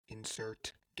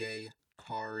Insert gay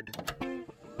card. I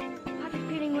have a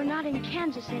feeling we're not in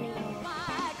Kansas anymore.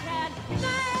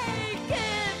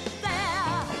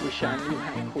 Wish I knew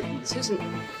how Queen. Susan,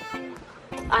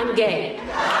 I'm gay. You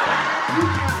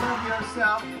can't love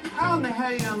yourself. How in the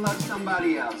hell are you gonna love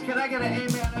somebody else? Can I get an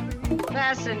amen up in here?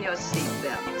 Fasten your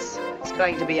seatbelts. It's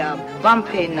going to be a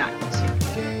bumpy night.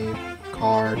 Gay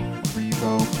card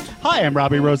revoked. Hi, I'm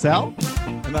Robbie Roselle.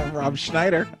 And I'm Rob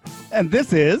Schneider. And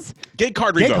this is Gay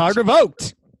Card Revoked. Gay Card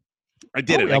Revoked. I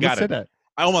did it. I got it. it.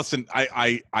 I almost didn't.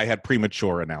 I had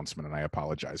premature announcement, and I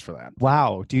apologize for that.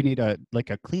 Wow. Do you need a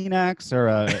Kleenex or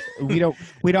a? We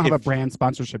don't have a brand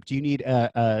sponsorship. Do you need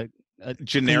a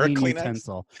Generic cleaning Kleenex?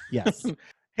 utensil? Yes.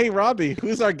 Hey, Robbie,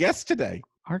 who's our guest today?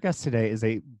 Our guest today is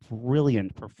a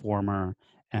brilliant performer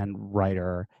and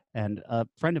writer and a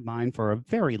friend of mine for a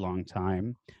very long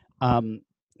time.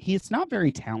 He's not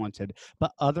very talented,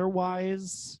 but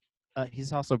otherwise,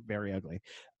 he's also very ugly.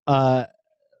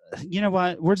 You know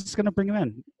what? We're just going to bring him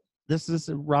in. This is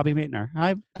Robbie Maitner.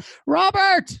 Hi,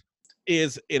 Robert!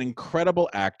 Is an incredible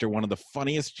actor, one of the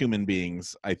funniest human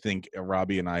beings I think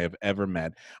Robbie and I have ever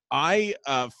met. I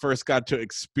first got to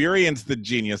experience the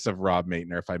genius of Rob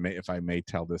Maitner, if I may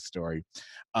tell this story.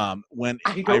 When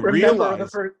I don't remember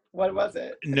realized, what was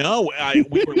it? No,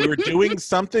 we were doing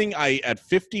something at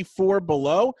 54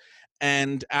 Below,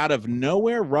 and out of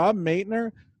nowhere, Rob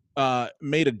Maitner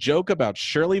made a joke about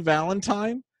Shirley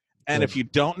Valentine. And if you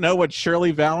don't know what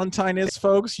Shirley Valentine is,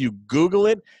 folks, you Google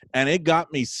it, and it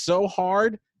got me so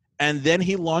hard. And then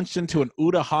he launched into an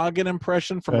Uta Hagen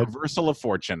impression from Reversal of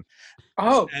Fortune.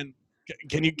 Oh, and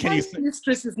can you? My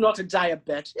mistress is not a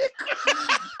diabetic.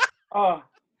 Oh,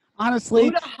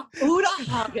 honestly, Uta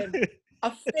Hagen,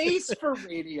 a face for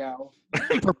radio,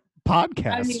 for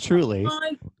podcasts, I mean, truly.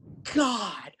 My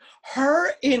God.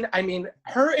 Her in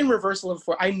Reversal of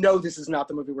Fortune. I know this is not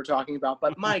the movie we're talking about,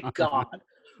 but my God.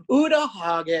 Uta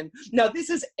Hagen. Now, this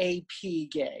is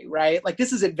AP gay, right? Like,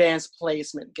 this is advanced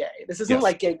placement gay. This isn't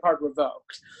like Gay Card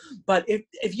Revoked. But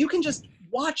if you can just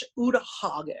watch Uta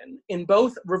Hagen in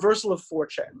both Reversal of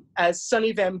Fortune as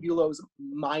Sonny Van Bulow's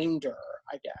minder,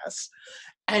 I guess,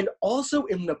 and also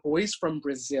in The Boys from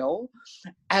Brazil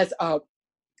as a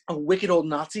wicked old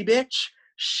Nazi bitch,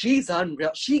 she's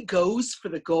unreal. She goes for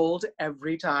the gold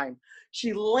every time.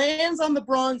 She lands on the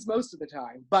bronze most of the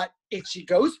time, but she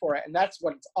goes for it, and that's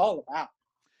what it's all about.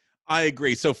 I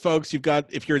agree. So, folks,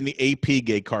 if you're in the AP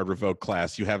Gay Card Revoked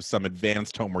class, you have some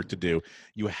advanced homework to do.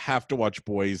 You have to watch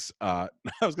Boys. I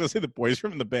was going to say the Boys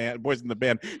from the band. Boys in the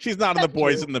Band. She's not in the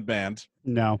Boys in the Band.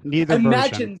 No, neither.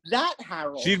 Imagine that,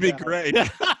 Harold. She'd be great.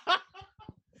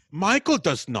 Michael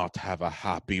does not have a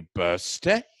happy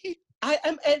birthday. I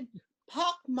am a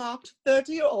pockmarked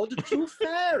 30-year-old True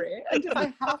Fairy, and if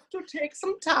I have to take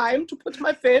some time to put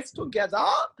my face together,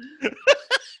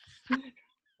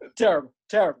 terrible,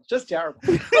 just terrible.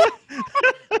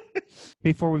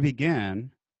 Before we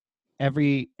begin,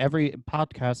 every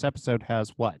podcast episode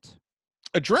has what?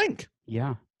 A drink.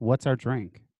 Yeah. What's our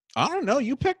drink? I don't know.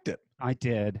 You picked it. I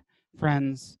did.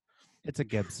 Friends, it's a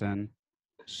Gibson.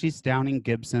 She's downing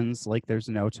Gibsons like there's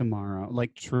no tomorrow.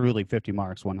 Like truly 50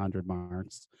 marks, 100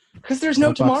 marks. Because there's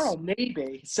no tomorrow,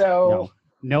 maybe. So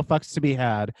no fucks to be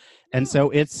had. And so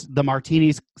it's the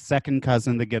martini's second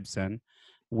cousin, the Gibson,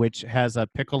 which has a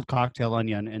pickled cocktail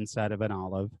onion inside of an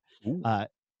olive.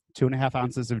 2.5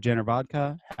 ounces of gin or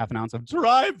vodka, half an ounce of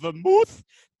dry vermouth.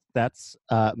 That's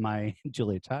my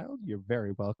Julia Child. You're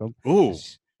very welcome. Ooh.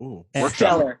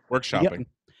 Workshopping. Yep.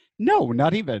 No,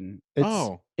 not even.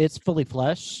 It's fully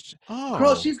fleshed. Oh.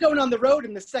 Girl, she's going on the road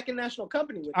in the Second National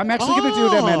Company with I'm actually going to do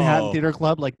it at Manhattan Theater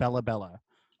Club like Bella Bella.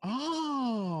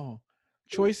 Oh.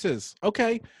 Choices.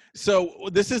 Okay. So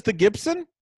this is the Gibson?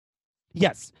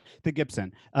 Yes, the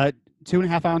Gibson.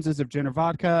 2.5 ounces of gin or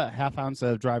vodka, half ounce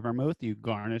of dry vermouth. You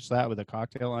garnish that with a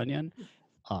cocktail onion.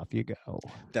 Off you go.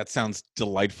 That sounds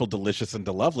delightful, delicious, and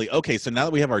lovely. Okay, so now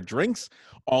that we have our drinks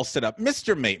all set up,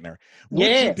 Mr. Maitner, would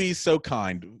you be so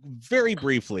kind, very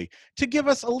briefly, to give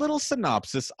us a little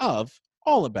synopsis of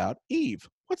All About Eve?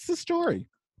 What's the story?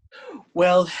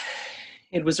 Well,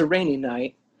 it was a rainy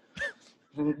night.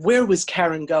 Where was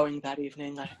Karen going that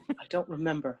evening? I don't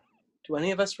remember. Do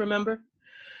any of us remember?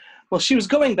 Well, she was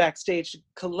going backstage to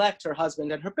collect her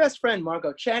husband and her best friend,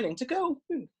 Margot Channing, to go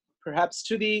perhaps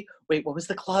to the, what was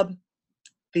the club?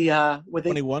 The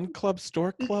 21 Club,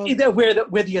 Store Club?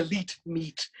 Where the elite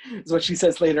meet, is what she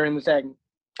says later in the thing.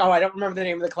 Oh, I don't remember the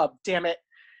name of the club. Damn it.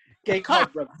 Gay Card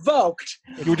Revoked.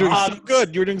 You were doing so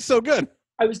good. You were doing so good.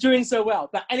 I was doing so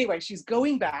well. But anyway, she's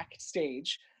going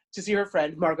backstage to see her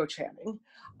friend, Margot Channing.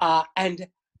 And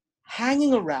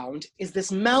hanging around is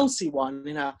this mousy one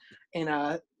in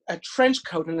a a trench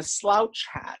coat and a slouch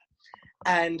hat.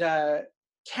 And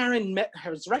Karen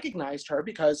has recognized her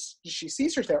because she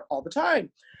sees her there all the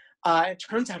time. It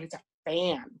turns out it's a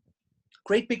fan.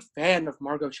 Great big fan of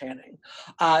Margot Channing.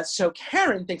 So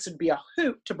Karen thinks it'd be a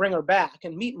hoot to bring her back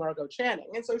and meet Margot Channing.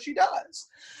 And so she does.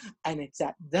 And it's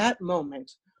at that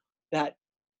moment that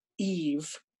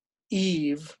Eve,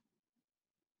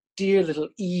 dear little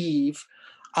Eve,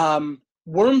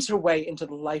 worms her way into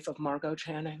the life of Margot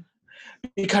Channing,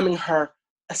 becoming her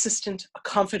assistant, a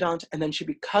confidant, and then she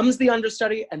becomes the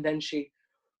understudy, and then she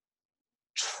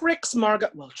sabotage,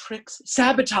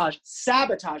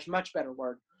 much better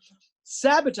word,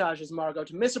 sabotages Margot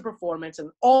to miss a performance, and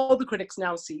all the critics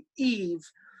now see Eve,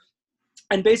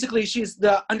 and basically she's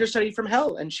the understudy from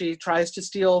hell, and she tries to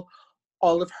steal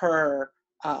all of her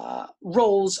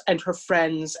roles and her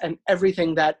friends and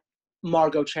everything that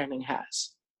Margot Channing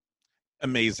has.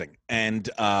 Amazing. And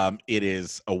it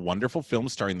is a wonderful film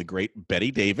starring the great Betty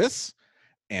Davis,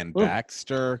 Ann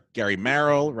Baxter, Gary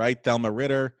Merrill, right? Thelma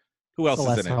Ritter. Who else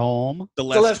is in it? Holm.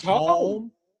 Celeste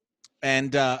Holm.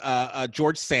 And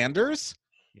George Sanders.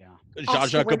 Yeah.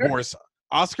 Zsa Zsa Gabor's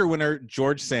Oscar winner,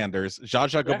 George Sanders, Zsa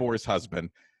Zsa Gabor's husband.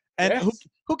 And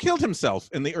who killed himself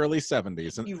in the early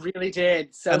 70s. And, he really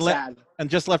did. So sad. And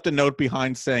just left a note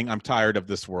behind saying, "I'm tired of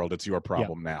this world. It's your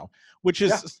problem now," which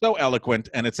is so eloquent.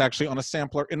 And it's actually on a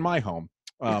sampler in my home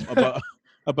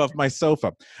above my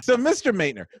sofa. So, Mr.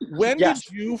 Maitner, when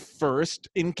did you first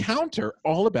encounter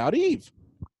All About Eve?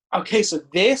 Okay, so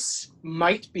this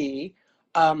might be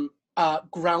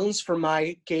grounds for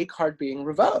my gay card being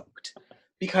revoked,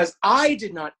 because I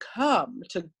did not come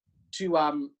to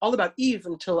All About Eve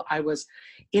until I was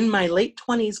in my late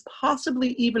 20s, possibly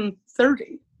even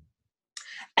 30.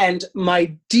 And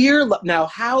my dear, now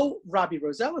how Robbie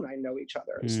Roselle and I know each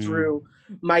other is through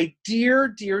my dear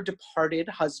departed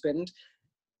husband,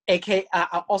 aka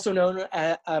also known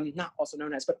not also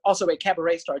known as, but also a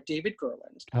cabaret star, David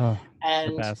Gerland. Oh,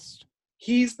 and the best.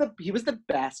 He was the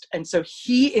best, and so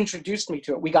he introduced me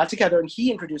to it. We got together, and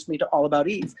he introduced me to All About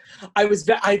Eve. I was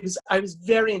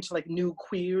very into like new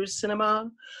queer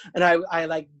cinema, and I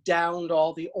like downed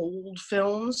all the old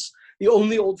films. The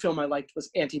only old film I liked was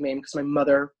Anti-Mame, because my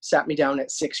mother sat me down at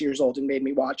 6 years old and made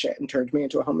me watch it and turned me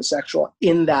into a homosexual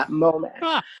in that moment.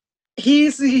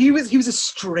 He was a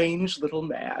strange little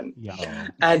man,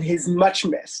 and he's much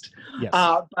missed. Yes.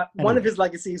 But one of his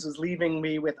legacies was leaving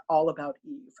me with All About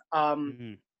Eve,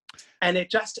 and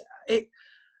it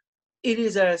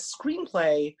is a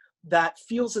screenplay that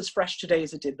feels as fresh today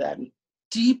as it did then.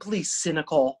 Deeply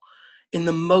cynical, in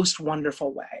the most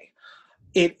wonderful way.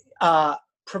 It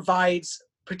provides,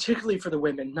 particularly for the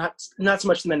women, not so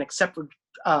much the men, except for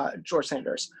George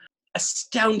Sanders,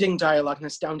 astounding dialogue and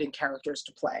astounding characters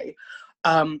to play,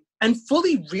 and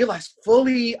fully realized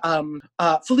women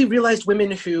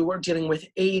who are dealing with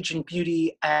age and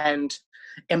beauty and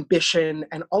ambition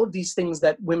and all of these things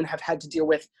that women have had to deal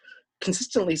with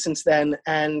consistently since then,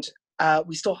 and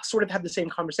we still sort of have the same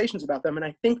conversations about them. And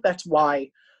I think that's why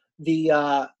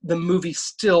the movie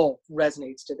still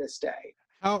resonates to this day.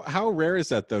 How rare is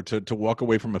that, though, to walk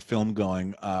away from a film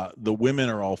going, the women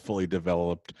are all fully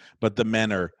developed, but the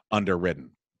men are underwritten?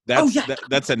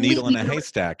 That's a needle in a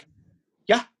haystack.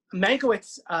 Yeah.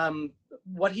 Mankiewicz,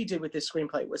 what he did with this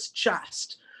screenplay was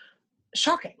just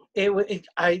shocking.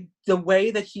 The way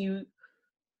that he,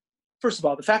 first of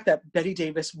all, the fact that Betty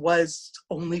Davis was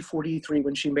only 43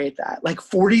 when she made that. Like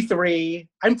 43,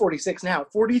 I'm 46 now.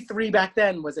 43 back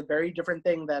then was a very different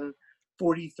thing than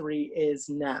 43 is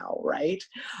now, right?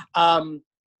 And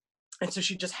so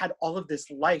she just had all of this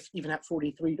life, even at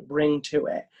 43, to bring to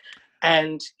it.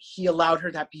 And he allowed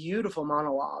her that beautiful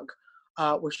monologue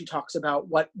where she talks about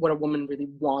what a woman really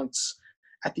wants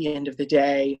at the end of the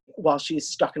day while she's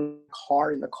stuck in a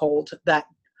car in the cold, that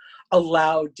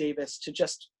allowed Davis to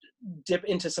just dip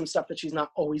into some stuff that she's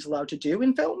not always allowed to do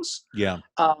in films. Yeah.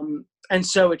 And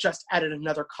so it just added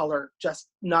another color, just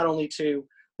not only to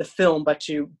the film, but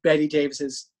to Betty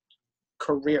Davis's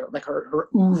career, like her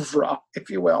oeuvre, if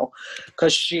you will,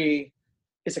 because she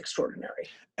is extraordinary.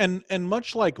 And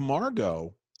much like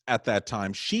Margot at that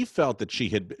time, she felt that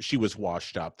she was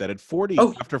washed up, that at 40,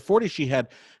 after 40, she had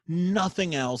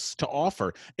nothing else to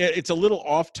offer. It's a little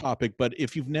off topic, but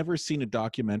if you've never seen a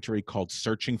documentary called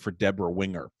Searching for Deborah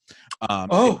Winger,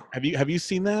 have you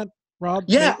seen that, Rob?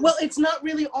 Yeah, well, it's not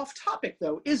really off topic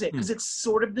though, is it? Because it's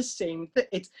sort of the same thing.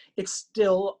 It's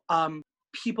still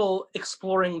people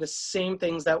exploring the same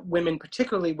things that women,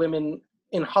 particularly women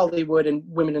in Hollywood and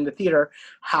women in the theater,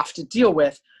 have to deal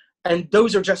with. And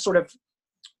those are just sort of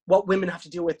what women have to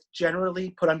deal with generally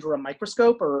put under a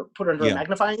microscope or put under a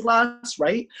magnifying glass,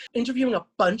 right? Interviewing a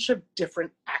bunch of different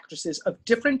actresses of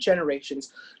different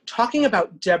generations, talking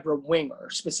about Deborah Winger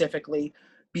specifically,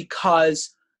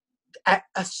 because at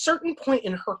a certain point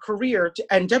in her career,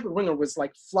 and Deborah Winger was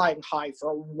like flying high for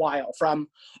a while, from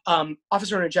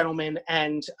Officer and a Gentleman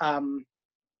and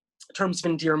Terms of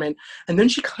Endearment, and then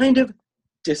she kind of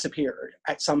disappeared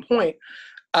at some point.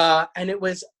 And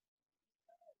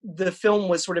the film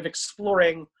was sort of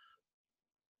exploring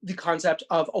the concept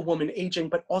of a woman aging,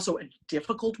 but also a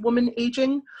difficult woman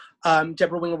aging.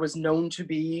 Deborah Winger was known to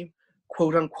be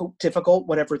quote unquote difficult,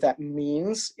 whatever that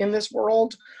means in this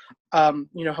world. How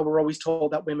we're always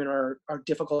told that women are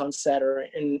difficult on set or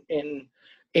in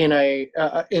a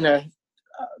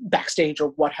backstage or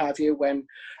what have you, when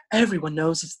everyone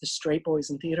knows it's the straight boys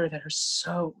in theater that are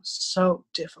so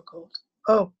difficult.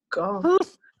 Oh God.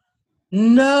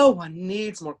 No one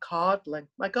needs more coddling.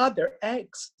 My God, they're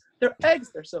eggs. They're eggs.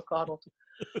 They're so coddled.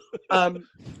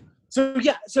 So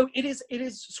it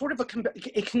is sort of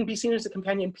it can be seen as a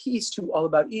companion piece to All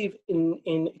About Eve in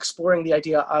exploring the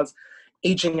idea of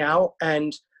aging out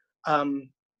and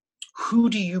who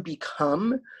do you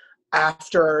become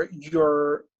after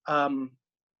your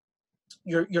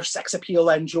sex appeal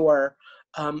and your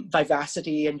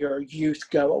vivacity and your youth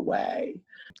go away.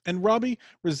 And Robbie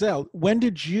Rozelle, when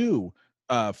did you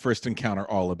first encounter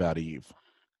All About Eve?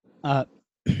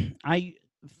 I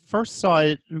first saw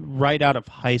it right out of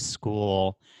high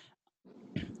school.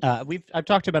 I've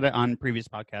talked about it on previous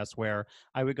podcasts where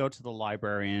I would go to the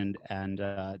library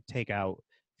and take out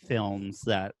films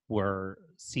that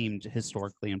seemed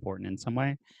historically important in some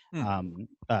way on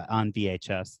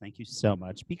VHS. Thank you so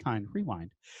much. Be kind.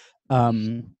 Rewind.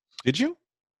 Did you?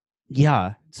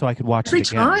 Yeah, so I could watch every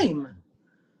it again. Time.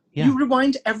 Yeah. You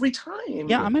rewind every time.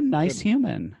 Yeah, I'm a nice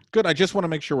human. Good. I just want to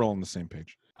make sure we're all on the same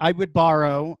page. I would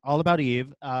borrow All About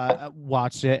Eve,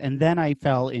 watched it, and then I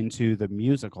fell into the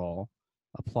musical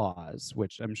Applause,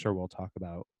 which I'm sure we'll talk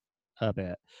about a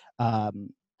bit.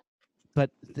 But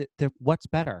what's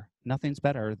better? Nothing's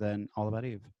better than All About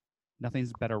Eve.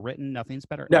 Nothing's better written. Nothing's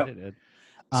better edited.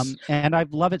 And I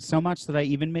love it so much that I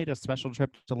even made a special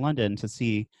trip to London to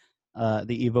see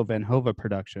the Ivo Van Hove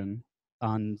production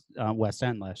on West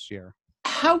End last year.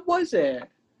 How was it?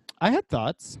 I had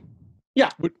thoughts.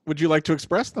 Yeah. Would you like to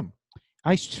express them?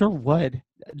 I sure would.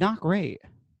 Not great.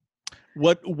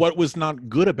 What was not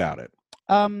good about it?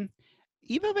 Ivo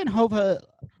Van Hove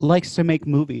likes to make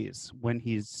movies when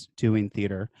he's doing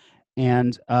theater.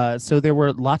 And so there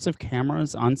were lots of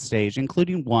cameras on stage,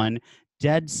 including one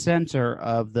dead center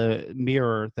of the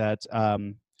mirror that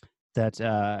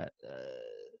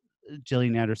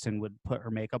Gillian Anderson would put her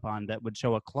makeup on, that would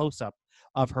show a close-up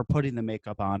of her putting the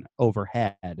makeup on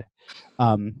overhead.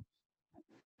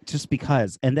 Just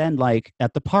because. And then like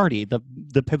at the party,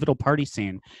 the pivotal party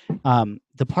scene,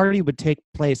 the party would take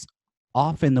place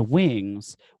off in the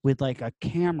wings with like a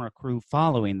camera crew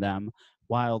following them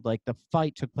while like the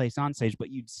fight took place on stage, but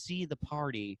you'd see the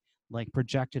party like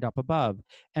projected up above.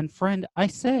 And friend, I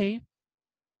say,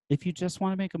 if you just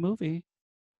want to make a movie,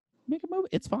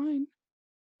 it's fine.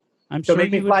 Don't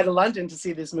make me fly to London to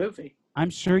see this movie. I'm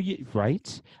sure you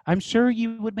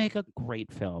would make a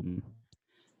great film.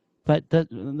 But that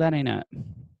ain't it.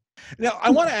 Now I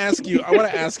want to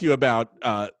ask you about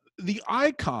the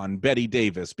icon Bette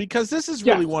Davis, because this is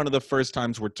really one of the first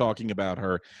times we're talking about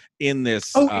her in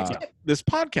this this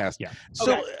podcast. Yeah.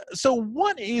 So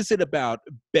what is it about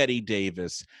Bette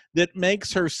Davis that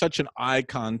makes her such an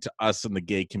icon to us in the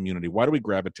gay community? Why do we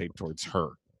gravitate towards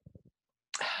her?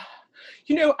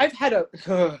 I've had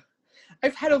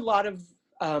a lot of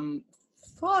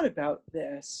thought about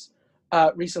this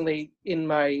recently in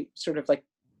my sort of like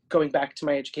going back to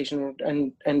my education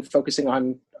and focusing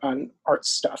on art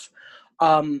stuff,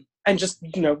 and just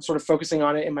sort of focusing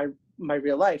on it in my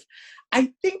real life.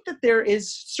 I think that there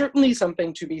is certainly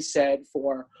something to be said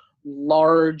for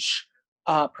large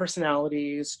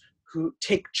personalities who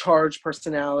take charge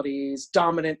personalities,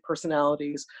 dominant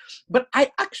personalities, but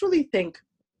I actually think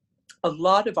a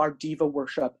lot of our diva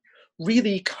worship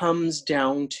really comes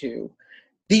down to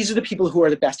these are the people who are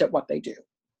the best at what they do.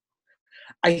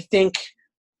 I think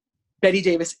Bette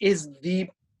Davis is the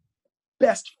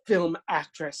best film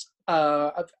actress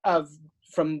of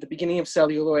from the beginning of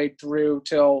Celluloid through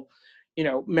till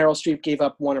Meryl Streep gave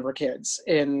up one of her kids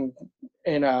in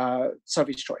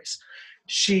Sophie's Choice.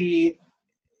 She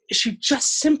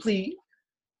just simply,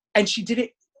 and she did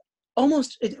it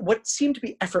almost what seemed to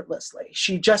be effortlessly.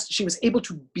 She was able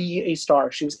to be a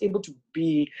star. She was able to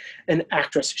be an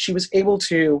actress. She was able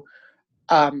to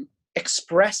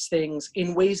express things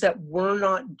in ways that were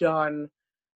not done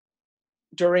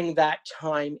during that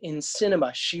time in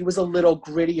cinema. She was a little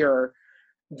grittier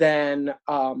than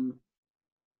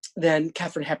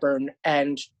Katharine Hepburn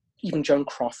and even Joan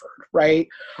Crawford, right?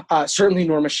 Certainly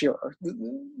Norma Shearer,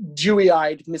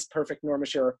 dewy-eyed, Miss Perfect Norma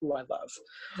Shearer, who I love.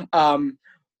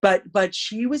 But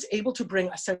she was able to bring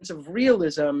a sense of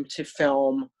realism to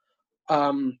film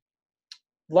long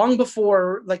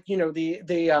before, like, you know, the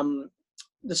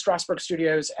Strasberg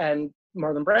Studios and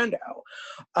Marlon Brando.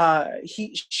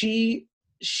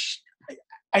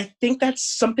 I think that's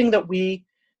something that we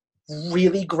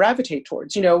really gravitate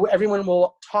towards. You know, everyone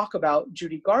will talk about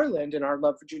Judy Garland and our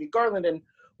love for Judy Garland and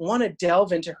want to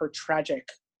delve into her tragic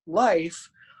life.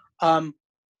 But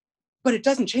it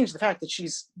doesn't change the fact that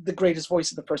she's the greatest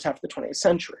voice of the first half of the 20th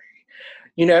century.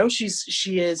 You know,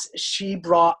 she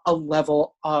brought a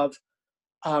level of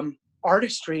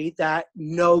artistry that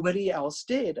nobody else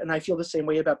did. And I feel the same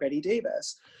way about Bette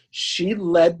Davis. She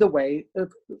led the way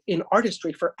in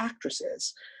artistry for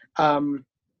actresses from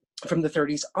the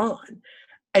 30s on.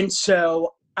 And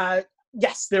so,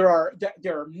 yes, there are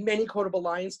many quotable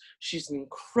lines. She's an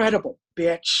incredible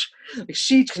bitch. Like,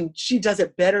 she does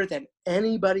it better than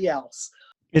anybody else.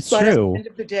 It's but true. At the end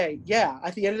of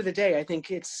the day, I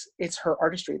think it's her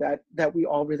artistry that we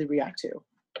all really react to.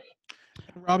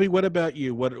 Robbie, what about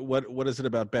you? What is it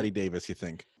about Bette Davis you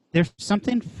think? There's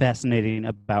something fascinating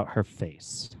about her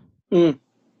face.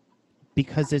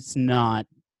 Because it's not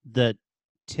the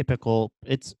typical,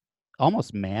 it's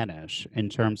almost mannish in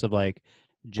terms of like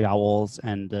jowls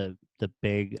and the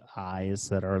big eyes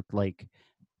that are like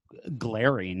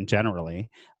glaring generally.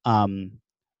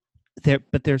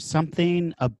 But there's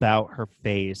something about her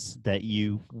face that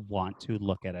you want to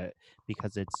look at it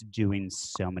because it's doing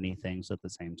so many things at the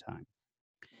same time.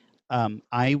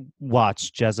 I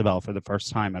watched Jezebel for the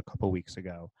first time a couple weeks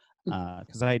ago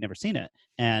because I had never seen it,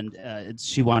 and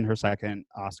she won her second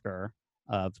Oscar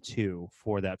of 2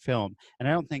 for that film. And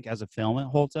I don't think as a film it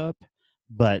holds up,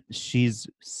 but she's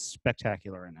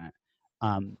spectacular in it.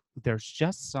 There's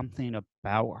just something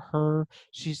about her.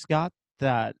 She's got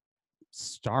that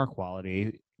star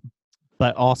quality,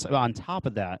 but also on top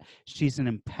of that, she's an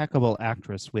impeccable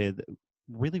actress with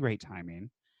really great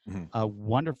timing, a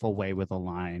wonderful way with a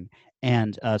line,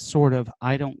 and a sort of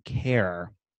I don't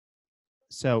care.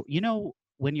 So, you know,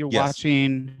 when you're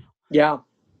watching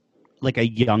like a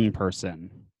young person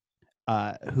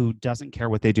who doesn't care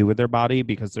what they do with their body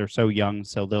because they're so young,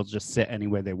 so they'll just sit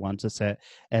anywhere they want to sit.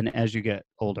 And as you get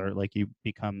older, like you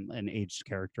become an aged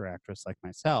character actress like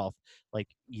myself, like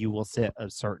you will sit a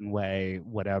certain way,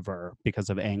 whatever, because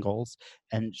of angles.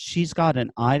 And she's got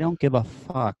an I don't give a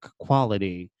fuck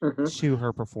quality to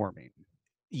her performing.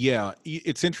 Yeah,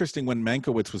 it's interesting when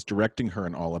Mankiewicz was directing her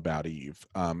in All About Eve.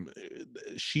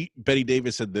 Bette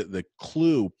Davis said that the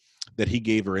clue that he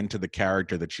gave her into the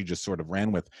character that she just sort of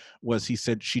ran with was, he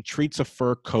said, she treats a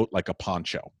fur coat like a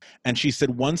poncho. And she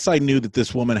said, once I knew that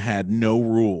this woman had no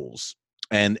rules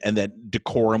and that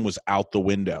decorum was out the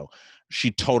window, she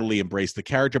totally embraced the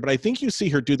character. But I think you see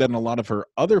her do that in a lot of her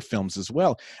other films as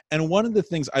well. And one of the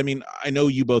things, I mean, I know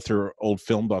you both are old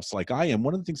film buffs like I am.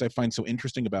 One of the things I find so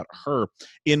interesting about her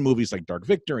in movies like Dark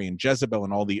Victory and Jezebel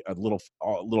and all the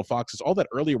Little Foxes, all that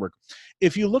earlier work,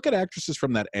 if you look at actresses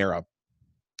from that era,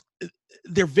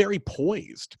 they're very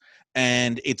poised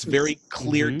and it's very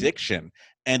clear diction.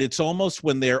 And it's almost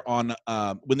when they're on,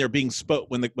 when they're being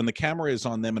when the camera is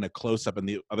on them in a close up and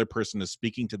the other person is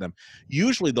speaking to them,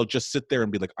 usually they'll just sit there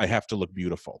and be like, I have to look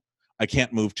beautiful. I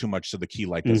can't move too much so the key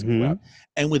light doesn't go out.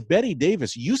 And with Bette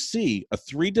Davis, you see a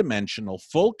 3-dimensional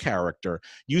full character.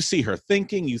 You see her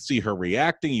thinking, you see her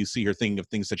reacting, you see her thinking of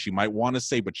things that she might want to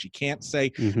say, but she can't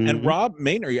say. And Rob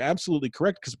Maynard, you're absolutely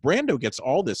correct, because Brando gets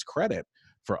all this credit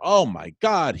for, oh my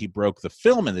God, he broke the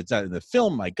film, and it's in the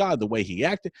film, my God, the way he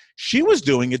acted. She was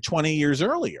doing it 20 years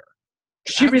earlier.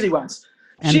 She really was.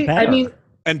 And better. I mean,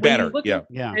 and better,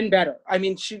 and better. I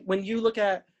mean, when you look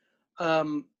at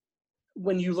Now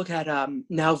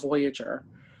Voyager,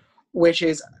 which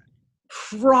is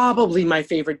probably my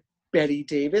favorite Bette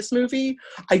Davis movie,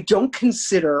 I don't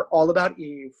consider All About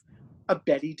Eve a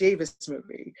Bette Davis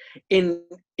movie. In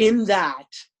that,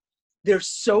 there's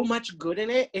so much good in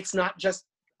it. It's not just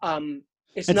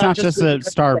it's not just a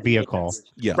star vehicle.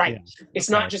 Yeah, right. Yeah. It's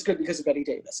not just good because of Bette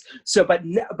Davis. So, but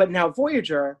Now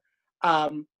Voyager,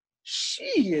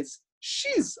 she's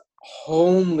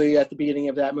homely at the beginning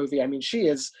of that movie. I mean,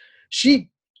 she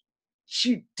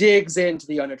digs into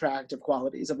the unattractive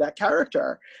qualities of that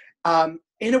character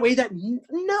in a way that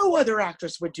no other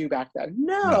actress would do back then.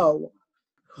 No.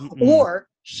 Or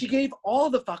she gave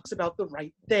all the fucks about the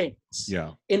right things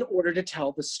in order to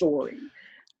tell the story.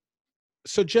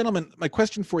 So, gentlemen, my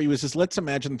question for you is let's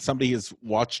imagine somebody has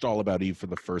watched All About Eve for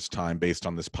the first time based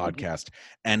on this podcast,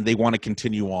 and they want to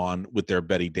continue on with their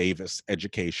Betty Davis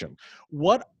education.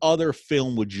 What other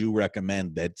film would you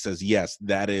recommend that says, yes,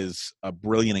 that is a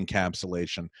brilliant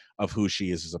encapsulation of who she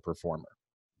is as a performer?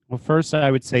 Well, first, I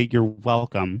would say you're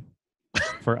welcome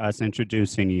for us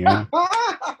introducing you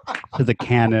to the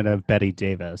canon of Betty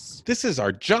Davis. This is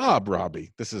our job,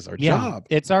 Robbie. This is our job.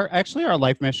 It's actually our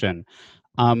life mission.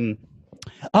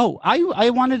 I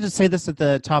wanted to say this at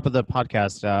the top of the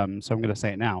podcast, so I'm going to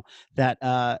say it now,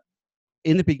 that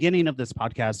in the beginning of this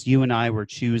podcast, you and I were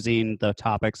choosing the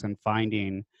topics and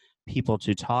finding people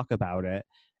to talk about it.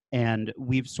 And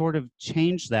we've sort of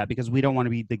changed that because we don't want to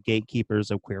be the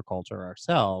gatekeepers of queer culture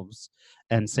ourselves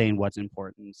and saying what's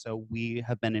important. So we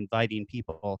have been inviting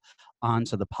people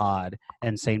onto the pod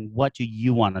and saying, what do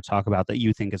you want to talk about that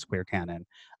you think is queer canon?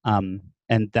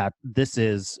 And that this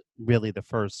is really the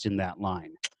first in that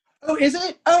line. Oh, is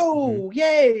it? Oh,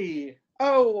 yay.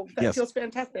 Oh, that Yes. feels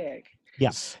fantastic.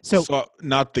 Yeah. So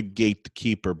not the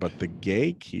gatekeeper, but the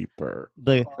gaykeeper.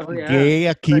 the Oh, yeah.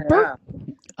 gatekeeper.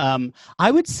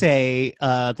 I would say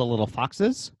The Little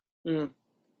Foxes Mm.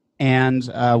 and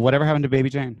Whatever Happened to Baby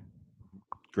Jane.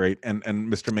 Great. And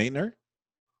Mr. Maitner?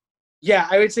 Yeah,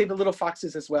 I would say The Little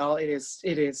Foxes as well. It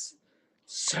is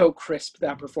so crisp,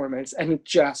 that performance, and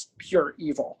just pure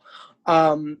evil.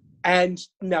 And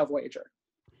now Voyager.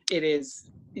 It is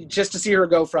just to see her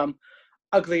go from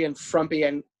ugly and frumpy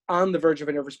and on the verge of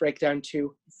a nervous breakdown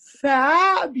to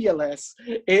fabulous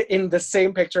in the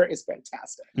same picture is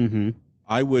fantastic. Mm-hmm.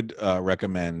 I would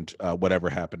recommend Whatever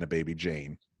Happened to Baby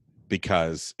Jane,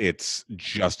 because it's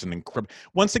just an incredible.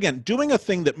 Once again, doing a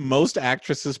thing that most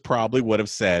actresses probably would have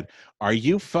said, "Are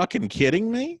you fucking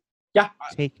kidding me?"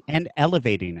 And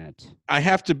elevating it. I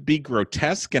have to be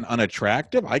grotesque and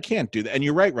unattractive. I can't do that. And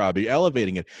you're right, Robbie,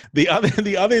 elevating it. The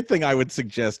other thing I would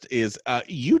suggest is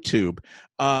YouTube.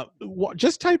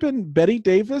 Just type in Betty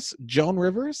Davis, Joan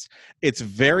Rivers. It's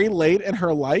very late in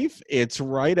her life. It's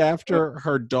right after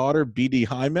her daughter, B.D.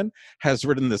 Hyman, has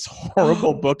written this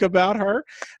horrible book about her.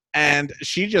 And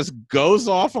she just goes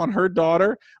off on her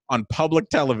daughter on public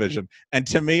television. And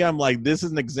to me, I'm like, this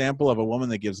is an example of a woman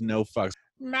that gives no fucks.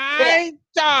 My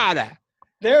daughter,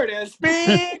 There it is.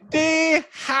 B.D.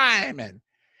 Hyman.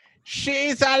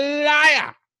 She's a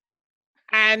liar.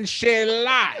 And she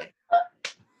lied.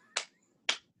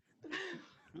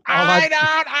 I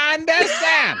don't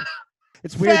understand.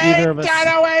 It's weird neither of us.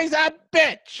 Dunaway's a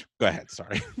bitch. Go ahead,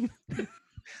 sorry.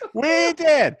 We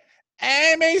did.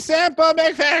 Amy Semple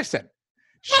McPherson.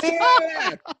 She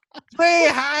had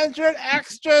 300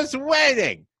 extras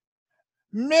waiting.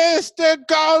 Mr.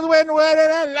 Goldwyn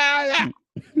winning a liar.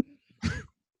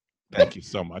 Thank you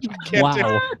so much.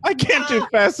 I can't do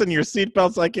fasten your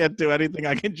seatbelts. I can't do anything.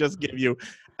 I can just give you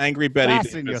Angry Betty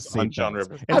Fasten Davis your on Joan seatbelts.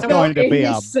 Rivers. It's going to be Amy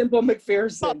a Simple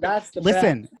McPherson. That's the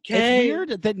listen. best. It's Okay.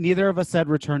 weird that neither of us said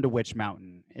Return to Witch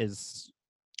Mountain. Is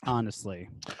honestly,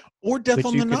 Or Death Which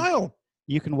on you the can- Nile.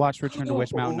 you can watch Return to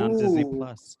Witch Mountain on Disney Ooh.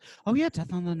 Plus. Oh yeah,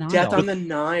 Death on the Nile. Death on the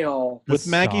Nile. The With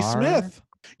Maggie Star. Smith.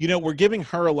 You know, we're giving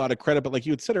her a lot of credit, but like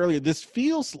you had said earlier,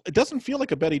 it doesn't feel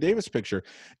like a Betty Davis picture.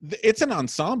 It's an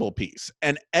ensemble piece,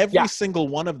 and every single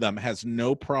one of them has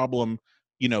no problem,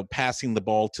 passing the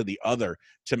ball to the other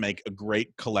to make a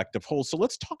great collective whole. So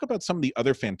let's talk about some of the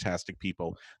other fantastic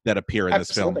people that appear in this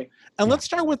film. Absolutely. And let's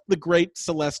start with the great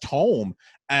Celeste Holm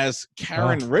as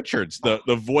Karen Richards, the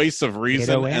voice of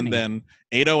reason, Ado and Annie. then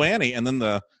Ado Annie, and then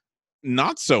the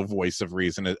not so voice of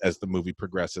reason as the movie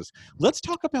progresses. Let's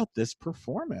talk about this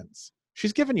performance.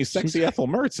 She's giving you sexy Ethel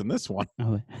Mertz in this one,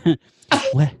 Oh,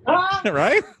 when,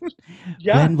 right?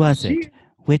 Yeah. when was it?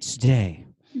 Which day?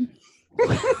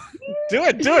 Do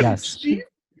it. Yes.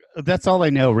 That's all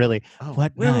I know, really. Oh,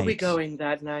 What Where were night? we going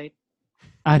that night?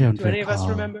 I don't Do any of us recall.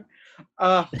 remember?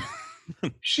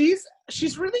 She's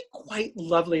really quite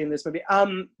lovely in this movie.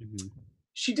 Mhm.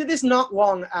 She did this not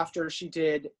long after she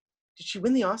did she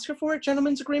win the Oscar for it,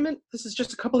 Gentleman's Agreement? This is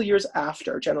just a couple of years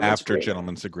after Gentleman's Agreement.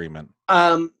 Gentleman's Agreement.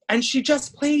 And she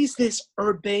just plays this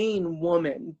urbane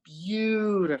woman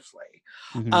beautifully.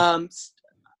 Mhm.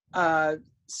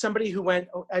 Somebody who went,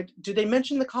 did they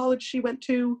mention the college she went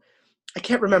to? I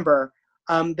can't remember.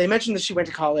 They mentioned that she went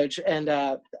to college, and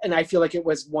I feel like it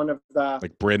was one of the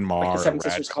Like Bryn Mawr, like the Seven or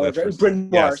Sisters Radcliffe College, or Bryn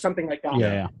Mawr, yes. something like that.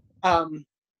 Yeah.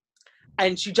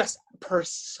 And she just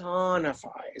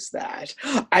personifies that.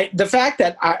 The fact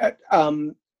that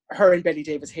her and Betty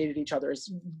Davis hated each other is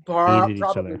Hated each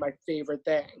probably other. my favorite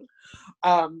thing.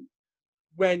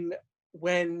 When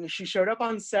when she showed up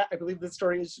on set, I believe the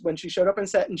story is when she showed up on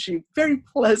set and she very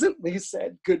pleasantly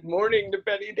said, "Good morning" to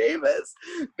Betty Davis.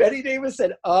 Betty Davis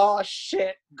said, "Oh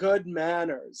shit, good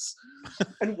manners,"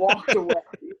 and walked away.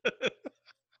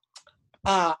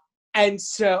 And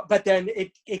so, but then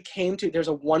it came to, there's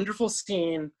a wonderful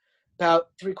scene about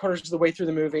 3/4 of the way through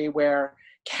the movie where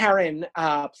Karen,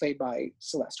 played by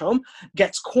Celeste Holm,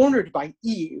 gets cornered by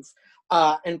Eve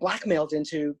and blackmailed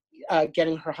into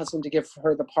getting her husband to give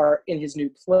her the part in his new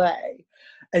play.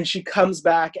 And she comes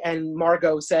back and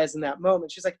Margot says in that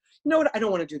moment, she's like, "You know what? I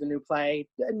don't want to do the new play.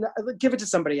 Give it to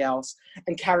somebody else."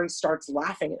 And Karen starts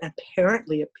laughing. And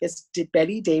apparently it pissed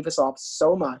Betty Davis off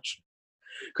so much.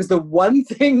 Because the one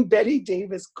thing Betty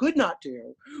Davis could not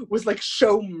do was like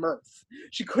show mirth.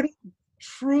 She couldn't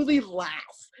truly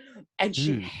laugh. And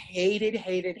she hated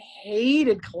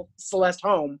Celeste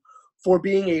Holm for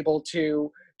being able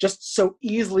to just so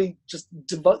easily just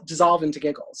dissolve into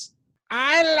giggles.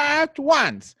 I laughed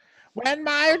once when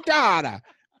my daughter,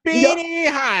 Beanie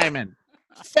Hyman,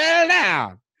 fell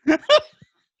down.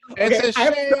 It's a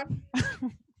shame.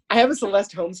 I have a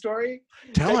Celeste Holm story.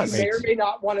 Tell that us. You may or may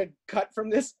not want to cut from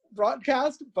this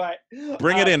broadcast, but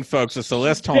Bring it in, folks. A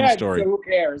Celeste Holm story. So who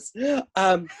cares?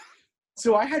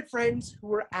 So I had friends who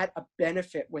were at a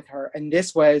benefit with her, and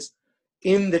this was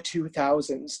in the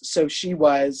 2000s. So she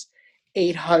was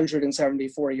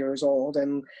 874 years old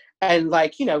and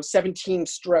like, 17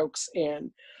 strokes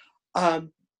in.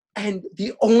 And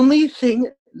the only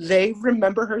thing they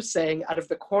remember her saying out of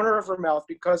the corner of her mouth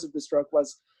because of the stroke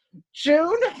was,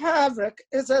 "June Havoc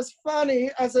is as funny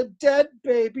as a dead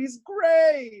baby's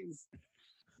grave."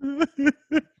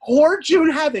 Poor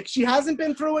June Havoc. She hasn't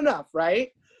been through enough,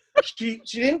 right? She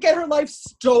didn't get her life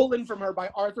stolen from her by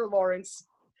Arthur Lawrence.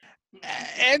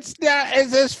 It's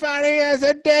as funny as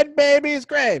a dead baby's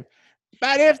grave.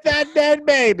 But if that dead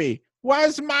baby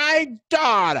was my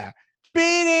daughter,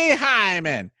 Beanie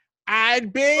Hyman,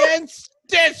 I'd be in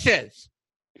stitches.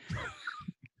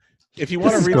 If you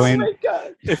want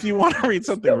to read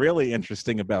something really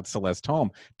interesting about Celeste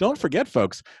Holm, don't forget,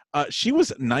 folks, she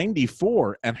was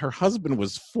 94 and her husband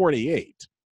was 48.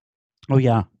 Oh,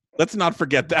 yeah. Let's not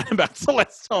forget that about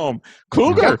Celeste Holm.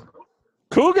 Cougar,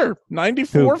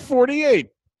 94, 48.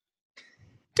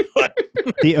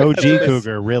 The OG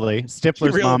Cougar, really.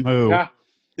 Stifler's mom who? Yeah.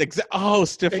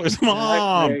 Stifler's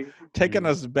mom. Taking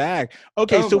us back.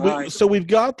 Okay, so we've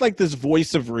got like this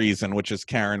voice of reason, which is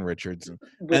Karen Richards,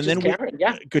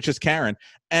 which is Karen,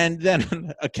 and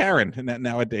then Karen.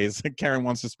 Nowadays, Karen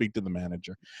wants to speak to the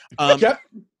manager.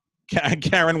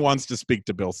 Karen wants to speak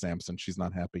to Bill Sampson. She's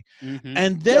not happy,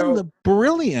 and then the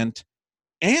brilliant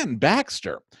Ann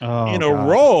Baxter in a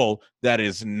role that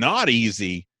is not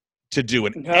easy to do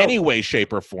in any way,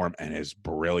 shape, or form, and is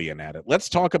brilliant at it. Let's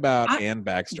talk about Ann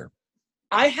Baxter.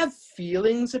 I have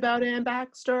feelings about Ann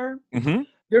Baxter. Mm-hmm.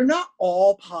 They're not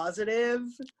all positive.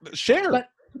 Share.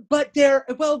 But I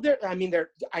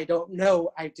don't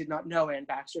know. I did not know Ann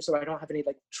Baxter, so I don't have any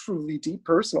like truly deep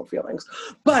personal feelings.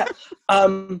 But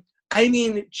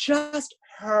just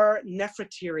her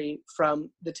Nefertiti from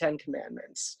the Ten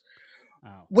Commandments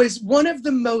was one of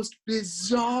the most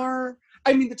bizarre.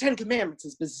 I mean, the Ten Commandments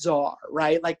is bizarre,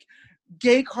 right? Like,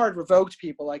 gay card revoked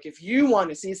people. Like, if you want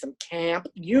to see some camp,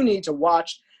 you need to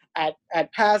watch at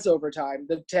Passover time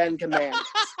the Ten Commandments.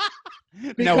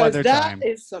 No other time. That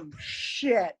is some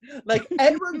shit. Like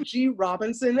Edward G.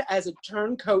 Robinson as a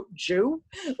turncoat Jew.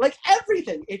 Like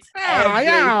everything. It's everything.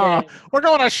 Yeah. We're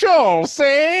going to show.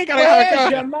 See?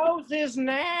 Where's your Moses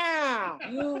now?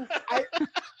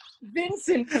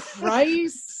 Vincent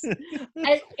Price.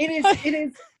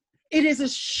 It is a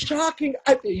shocking.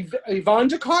 Yvonne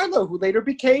DiCarlo, who later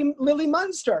became Lily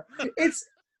Munster.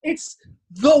 It's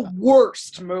the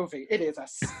worst movie. It is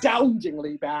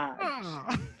astoundingly bad.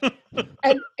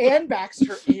 And Ann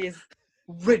Baxter is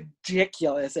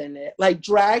ridiculous in it. Like,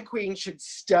 drag queens should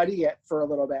study it for a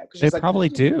little bit. They probably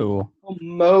do. Oh,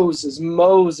 Moses,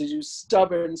 you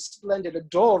stubborn, splendid,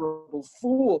 adorable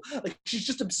fool. Like, she's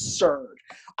just absurd.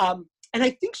 And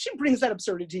I think she brings that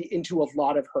absurdity into a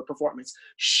lot of her performance.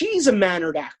 She's a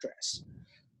mannered actress.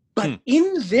 But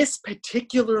in this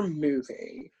particular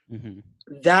movie,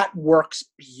 that works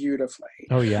beautifully.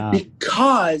 Oh, yeah.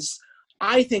 Because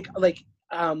I think,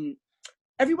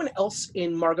 everyone else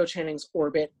in Margot Channing's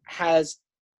orbit has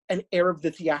an air of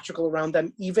the theatrical around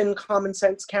them, even Common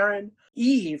Sense Karen.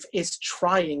 Eve is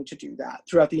trying to do that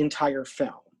throughout the entire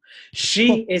film.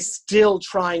 She is still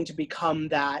trying to become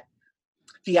that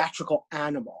theatrical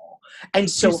animal. And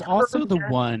so she's also the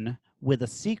one with a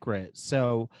secret.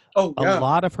 So a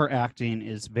lot of her acting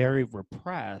is very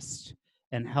repressed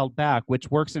and held back, which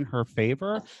works in her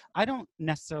favor. I don't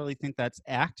necessarily think that's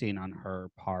acting on her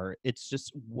part. It's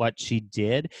just what she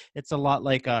did. It's a lot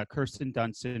like Kirsten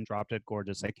Dunst in Drop Dead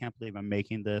Gorgeous. I can't believe I'm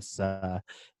making this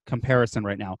comparison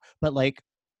right now. But like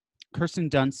Kirsten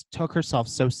Dunst took herself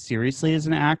so seriously as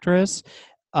an actress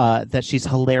that she's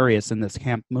hilarious in this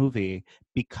camp movie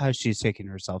because she's taking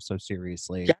herself so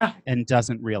seriously and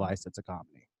doesn't realize it's a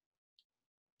comedy.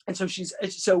 And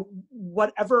so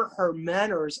whatever her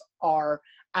manners are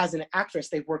as an actress,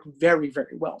 they work very,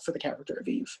 very well for the character of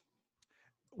Eve.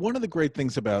 One of the great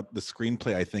things about the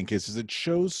screenplay, I think, is it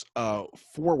shows 4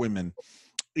 women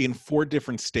in 4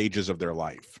 different stages of their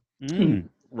life,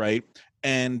 right?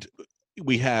 And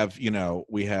we have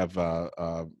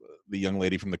the young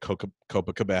lady from the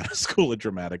Copacabana School of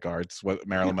Dramatic Arts,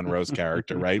 Marilyn Monroe's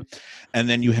character, right? And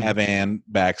then you have Anne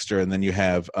Baxter, and then you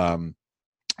have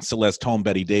Celeste Holm,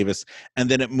 Betty Davis, and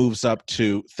then it moves up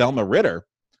to Thelma Ritter,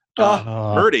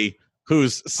 Birdie,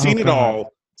 who's seen it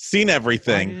all, seen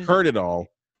everything, heard it all.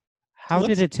 How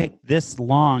did it take this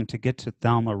long to get to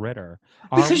Thelma Ritter?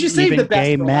 Because you saved the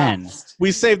best for men? last.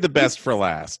 We saved the best for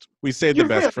last. We saved the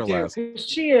best for last.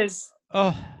 She is.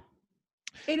 Oh,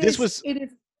 It is.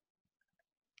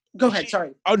 Go ahead.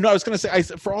 Sorry. Oh no, I was going to say,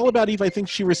 for All About Eve, I think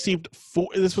she received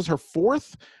this was her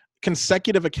 4th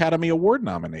consecutive Academy Award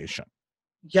nomination.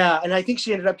 Yeah, and I think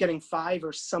she ended up getting 5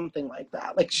 or something like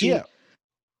that. Like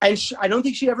I don't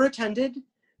think she ever attended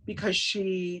because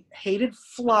she hated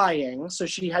flying, so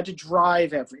she had to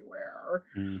drive everywhere.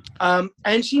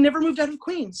 And she never moved out of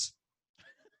Queens.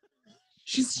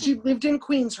 She lived in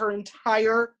Queens her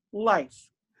entire life.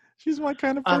 She's my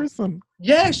kind of person.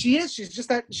 Yeah, she is. She's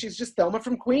just Thelma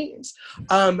from Queens.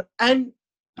 And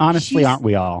honestly, aren't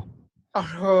we all?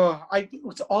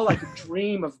 It's all I could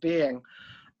dream of being.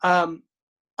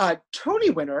 Tony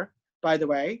winner, by the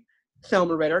way,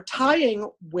 Thelma Ritter, tying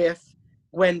with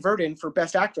Gwen Verdon for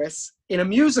Best Actress in a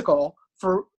musical.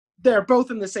 They're both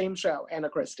in the same show, Anna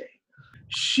Christie.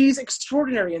 She's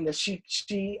extraordinary in this. She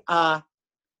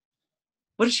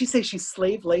what does she say? She's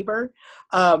slave labor.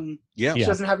 She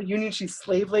doesn't have a union. She's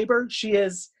slave labor. She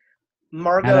is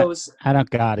Margot's. I don't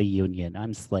got a union.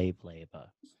 I'm slave labor.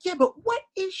 Yeah, but what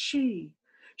is she?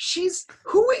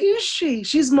 Who is she?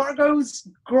 She's Margot's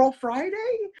Girl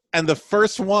Friday? And the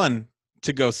first one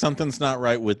to go, something's not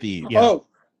right with Eve. Yeah. Oh,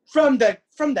 from the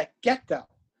get-go.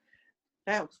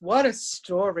 What a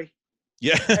story.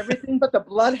 Yeah. Everything but the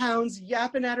bloodhounds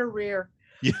yapping at her rear.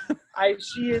 Yeah.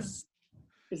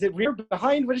 Is it rear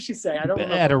behind? What did she say? I don't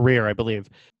remember. At her rear, I believe.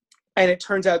 And it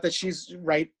turns out that she's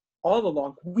right all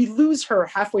along. We lose her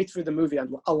halfway through the movie,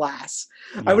 alas.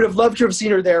 Yeah. I would have loved to have seen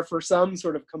her there for some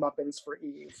sort of comeuppance for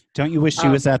Eve. Don't you wish she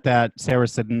was at that Sarah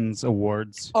Siddons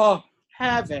Awards? Oh,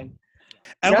 heaven.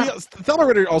 And Thelma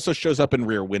Ritter also shows up in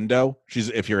Rear Window.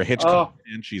 If you're a Hitchcock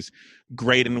fan, she's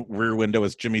great in Rear Window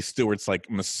as Jimmy Stewart's like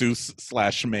masseuse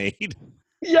 / maid.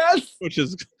 Yes. Which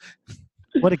is...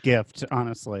 What a gift,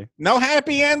 honestly. No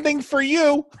happy ending for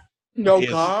you. No,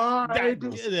 God.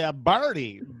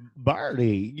 Barty.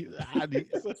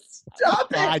 Stop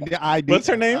it. What's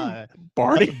her name?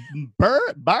 Barty?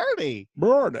 Barty.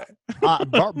 Barty.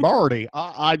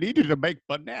 I need you to make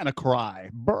Banana cry.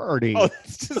 Barty. Oh,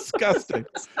 that's disgusting.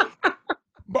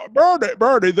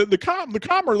 Barty, the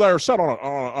camera there is set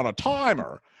on a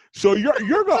timer. So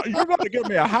you're going to give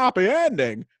me a happy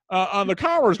ending. And the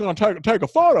camera's going to take a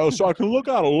photo so I can look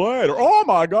at it later. Oh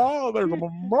my God, there's a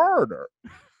murder.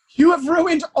 You have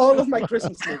ruined all of my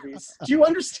Christmas movies. Do you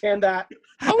understand that?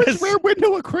 How is Rear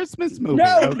Window a Christmas movie?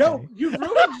 No. You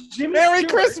ruined Jimmy Merry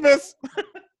Stewart. Christmas.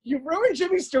 You ruined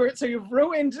Jimmy Stewart, so you've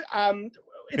ruined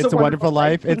It's a Wonderful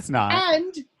Life. It's not.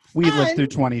 And we lived through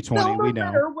 2020. Thelma we know.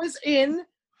 Ritter was in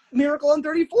Miracle on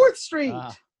 34th Street.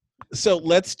 So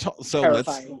let's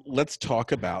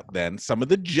talk about then some of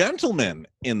the gentlemen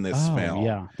in this film.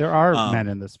 Yeah, there are men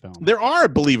in this film. There are,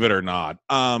 believe it or not.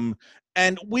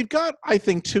 And we've got, I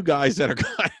think, 2 guys that are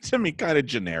to me kind of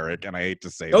generic, and I hate to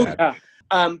say that.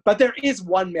 Yeah. But there is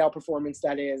one male performance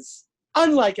that is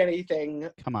unlike anything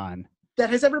that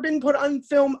has ever been put on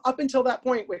film up until that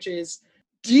point, which is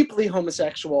deeply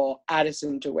homosexual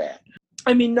Addison DeWitt.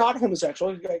 I mean, not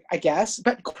homosexual, I guess,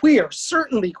 but queer,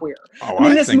 certainly queer. Oh,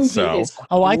 I think so. Is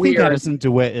queer. I think Addison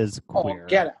DeWitt is queer. Oh,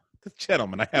 get it.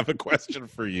 Gentlemen, I have a question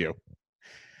for you.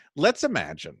 Let's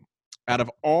imagine, out of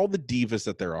all the divas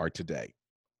that there are today,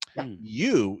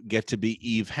 you get to be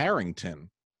Eve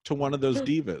Harrington to one of those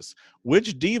divas.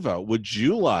 Which diva would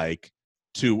you like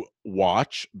to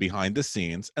watch behind the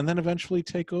scenes and then eventually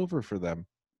take over for them?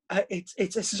 It's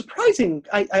surprising.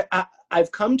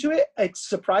 I've come to it. It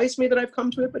surprised me that I've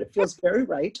come to it, but it feels very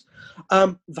right.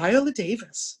 Viola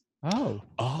Davis.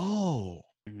 Oh.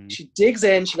 Mhm. She digs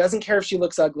in. She doesn't care if she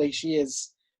looks ugly. She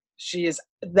is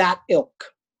that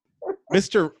ilk.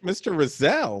 Mr.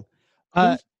 Rizal.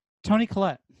 Uh, Toni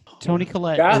Collette. Toni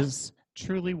Collette Yeah. is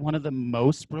truly one of the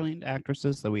most brilliant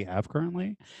actresses that we have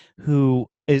currently, who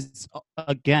is,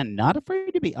 again, not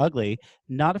afraid to be ugly,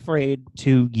 not afraid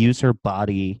to use her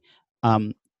body.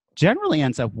 Generally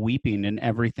ends up weeping in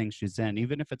everything she's in,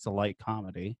 even if it's a light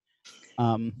comedy.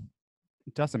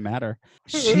 It doesn't matter.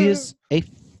 She is a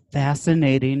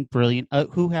fascinating, brilliant,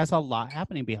 who has a lot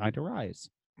happening behind her eyes.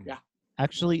 Yeah.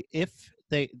 Actually, if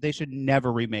they should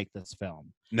never remake this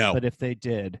film, No, but if they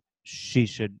did, she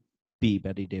should be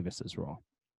Betty Davis's role.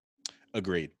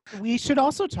 agreed. We should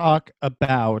also talk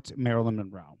about Marilyn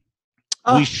Monroe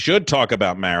We should talk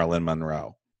about Marilyn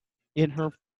Monroe. in her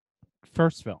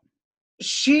first film.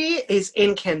 She is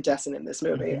incandescent in this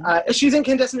movie. Mhm. She's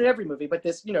incandescent in every movie, but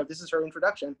this is her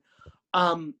introduction.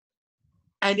 And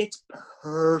it's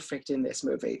perfect in this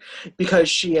movie because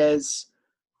she is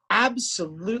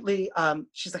absolutely,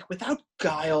 she's like without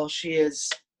guile. She is,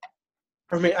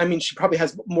 she probably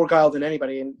has more guile than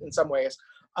anybody in some ways.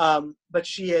 But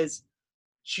she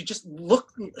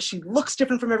looks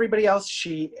different from everybody else.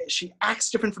 She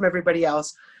acts different from everybody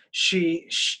else.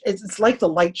 It's like the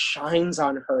light shines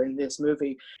on her in this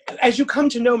movie. As you come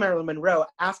to know Marilyn Monroe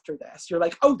after this, you're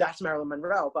like, oh, that's Marilyn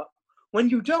Monroe. But when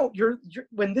you don't,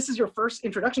 when this is your first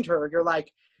introduction to her, you're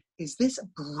like, is this a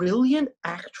brilliant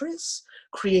actress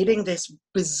creating this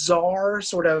bizarre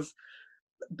sort of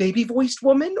baby-voiced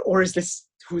woman, or is this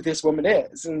who this woman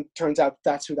is? And it turns out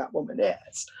that's who that woman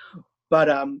is. But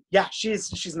yeah,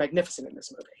 she's magnificent in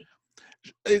this movie.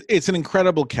 It's an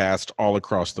incredible cast all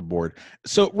across the board.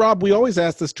 So, Rob, we always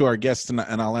ask this to our guests, and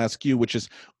I'll ask you, which is,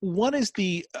 what is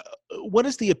the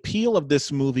appeal of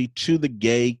this movie to the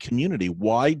gay community?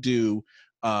 Why do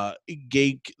the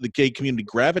gay community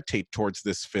gravitate towards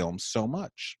this film so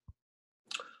much?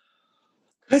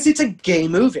 Because it's a gay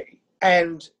movie,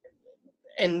 and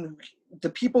the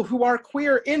people who are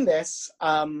queer in this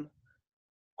are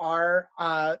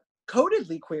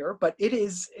codedly queer, but it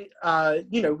is,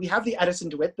 we have the Addison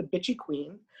DeWitt, the bitchy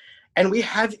queen, and we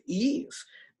have Eve,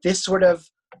 this sort of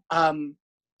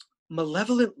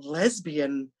malevolent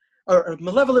lesbian, or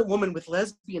malevolent woman with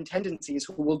lesbian tendencies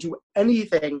who will do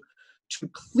anything to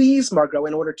please Margot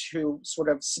in order to sort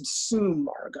of subsume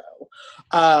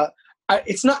Margot.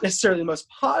 It's not necessarily the most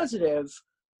positive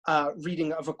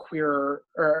reading of a queer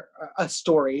or a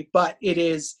story, but it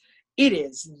is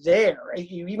there.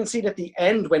 You even see it at the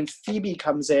end when Phoebe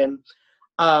comes in,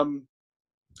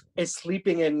 is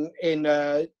sleeping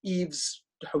in Eve's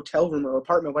hotel room or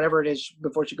apartment, whatever it is,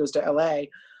 before she goes to LA.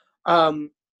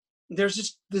 There's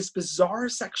just this bizarre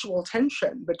sexual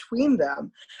tension between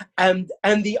them, and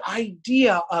the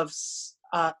idea of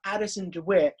Addison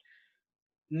DeWitt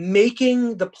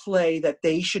making the play that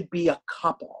they should be a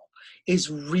couple is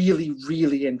really,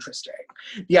 really interesting.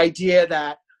 The idea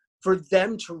that for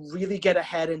them to really get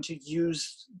ahead and to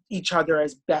use each other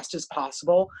as best as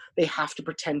possible, they have to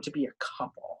pretend to be a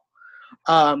couple.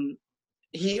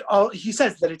 He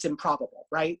says that it's improbable,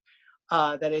 right?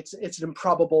 That it's an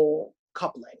improbable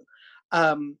coupling.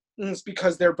 It's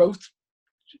because they're both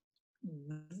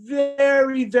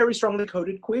very, very strongly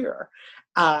coded queer,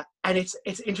 and it's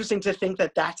interesting to think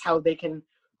that that's how they can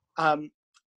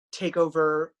take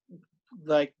over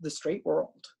like the straight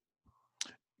world.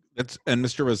 And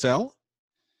Mr. Rizal?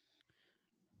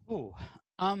 Oh,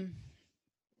 I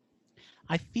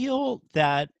feel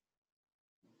that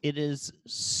it is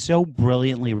so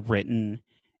brilliantly written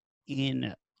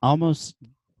it's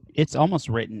almost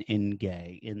written in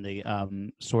gay, in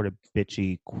the sort of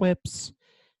bitchy quips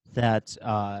that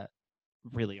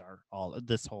really are all,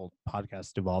 this whole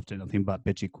podcast evolved into nothing but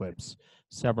bitchy quips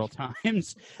several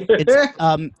times.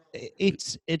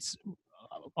 It's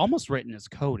almost written as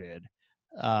coded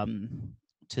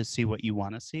to see what you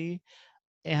want to see,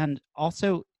 and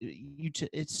also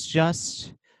it's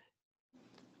just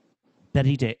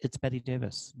it's Betty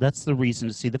Davis. That's the reason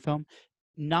to see the film,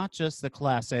 not just the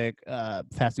classic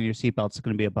fasten your seatbelts, it's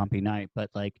going to be a bumpy night, but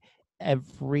like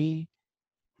every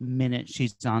minute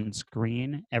she's on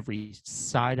screen, every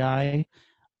side eye,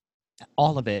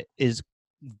 all of it is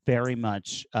very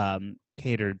much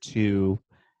catered to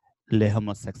les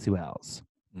homosexuels.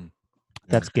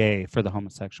 That's gay for the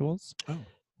homosexuals. Oh.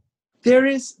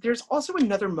 There's also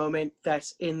another moment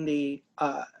that's in the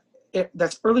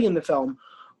that's early in the film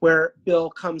where Bill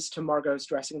comes to Margot's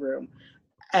dressing room,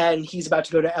 and he's about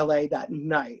to go to LA that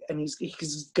night, and he's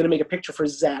going to make a picture for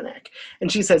Zanuck,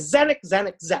 and she says, "Zanuck,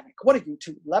 Zanuck, Zanuck, what are you,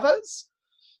 two lovers?"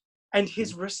 And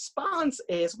his response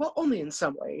is, "Well, only in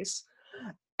some ways."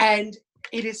 And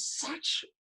it is such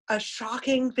a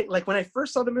shocking thing. Like when I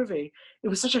first saw the movie, it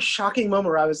was such a shocking moment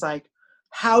where I was like,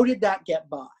 how did that get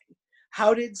by?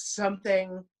 How did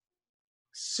something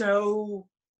so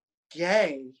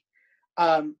gay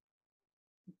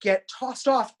get tossed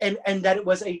off, and that it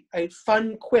was a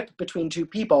fun quip between two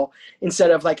people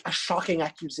instead of like a shocking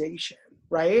accusation,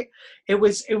 right?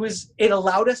 It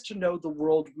allowed us to know the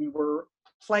world we were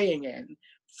playing in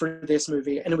for this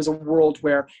movie, and it was a world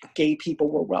where gay people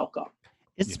were welcome.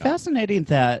 It's fascinating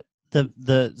that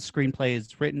the screenplay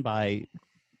is written by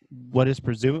what is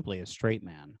presumably a straight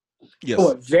man. Yes.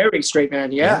 Oh, a very straight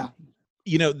man, yeah.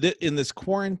 You know, in this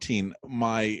quarantine,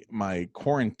 my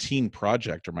quarantine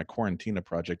project, or my Quarantina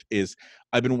project, is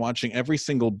I've been watching every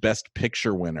single Best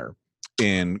Picture winner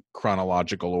in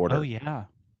chronological order. Oh, yeah.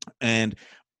 And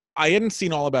I hadn't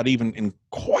seen All About Eve in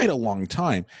quite a long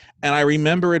time. And I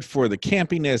remember it for the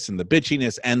campiness and the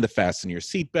bitchiness and the fasten your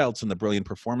seatbelts and the brilliant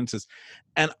performances.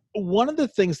 And one of the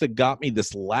things that got me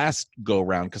this last go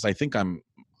round, because I think I'm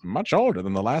much older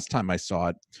than the last time I saw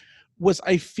it, was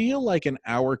I feel like in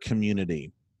our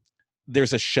community,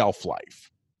 there's a shelf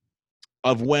life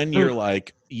of when you're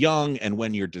like young and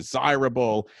when you're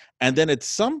desirable. And then at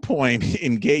some point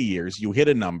in gay years, you hit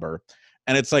a number.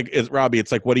 And it's like, Robbie,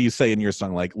 it's like, what do you say in your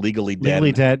song? Like Legally Dead?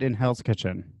 Legally Dead in Hell's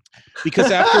Kitchen. Because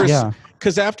after, Yeah.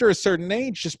 because after a certain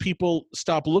age, just people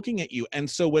stop looking at you. And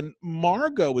so when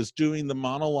Margot was doing the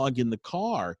monologue in the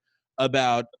car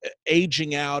about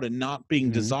aging out and not being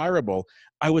desirable,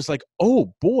 I was like,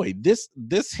 oh boy, this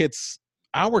hits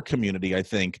our community, I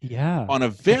think, Yeah, on a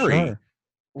very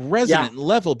resonant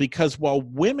level, because while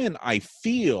women, I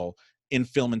feel, in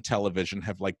film and television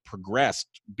have like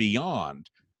progressed beyond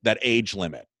that age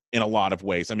limit in a lot of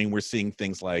ways. I mean, we're seeing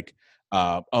things like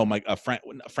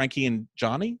Frankie and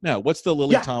Johnny? No, what's the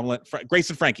Lily Tomlin? Grace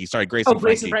and Frankie. Sorry, Grace and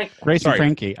Frankie. Grace and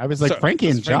Frankie. I was like, Frankie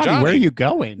and Johnny, where are you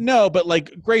going? No, but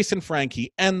like Grace and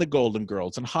Frankie and the Golden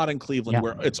Girls and Hot in Cleveland,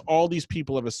 where it's all these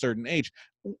people of a certain age.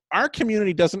 Our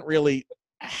community doesn't really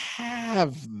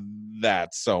have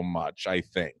that so much, I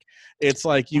think. It's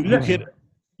like you hit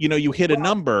a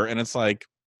number and it's like,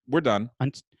 we're done.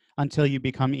 Until you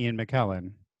become Ian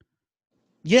McKellen.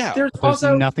 Yeah. There's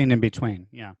also nothing in between.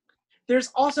 Yeah.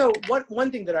 There's also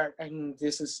one thing that and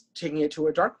this is taking it to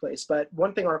a dark place, but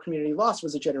one thing our community lost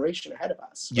was a generation ahead of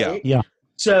us. Right? Yeah.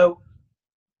 So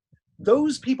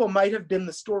those people might have been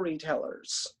the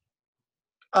storytellers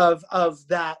of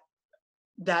that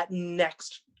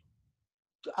next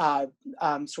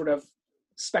sort of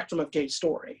spectrum of gay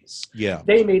stories. Yeah.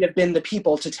 They may have been the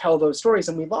people to tell those stories,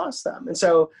 and we lost them. And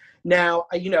so now,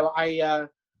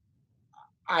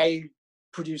 I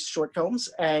produce short films,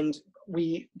 and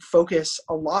we focus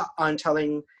a lot on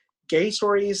telling gay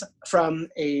stories from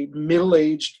a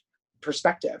middle-aged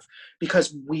perspective,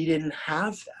 because we didn't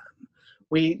have them.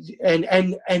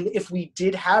 And if we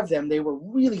did have them, they were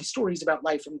really stories about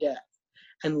life and death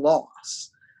and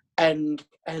loss. And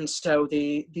so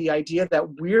the idea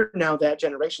that we're now that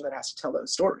generation that has to tell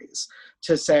those stories,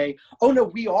 to say, oh no,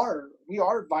 we are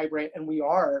vibrant, and we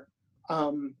are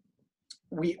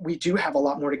we do have a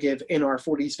lot more to give in our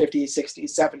 40s, 50s,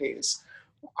 60s, 70s.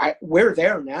 We're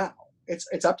there now.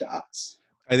 It's up to us.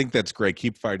 I think that's great.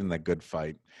 Keep fighting that good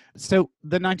fight. So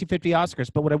the 1950 Oscars,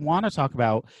 but what I want to talk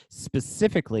about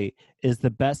specifically is the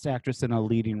Best Actress in a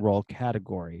Leading Role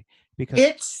category, because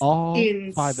it's all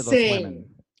insane. 5 of those women.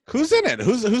 Who's in it?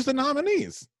 Who's the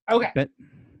nominees? Okay. But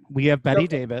we have Betty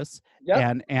Davis Yep.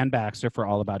 and Anne Baxter for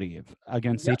All About Eve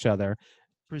against each other,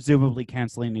 presumably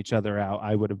canceling each other out.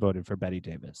 I would have voted for Betty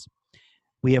Davis.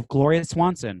 We have Gloria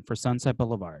Swanson for Sunset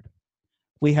Boulevard.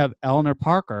 We have Eleanor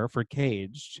Parker for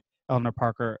Caged. Eleanor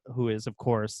Parker, who is, of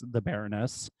course, the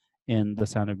Baroness in the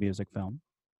Sound of Music film.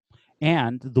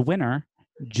 And the winner,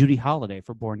 Judy Holliday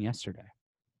for Born Yesterday.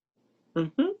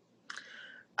 Mm-hmm.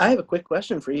 I have a quick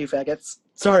question for you, faggots.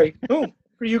 Sorry.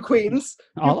 For you queens.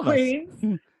 All you of us.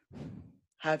 queens.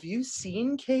 Have you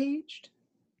seen Caged?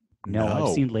 No,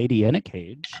 I've seen Lady in a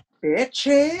Cage.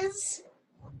 Bitches.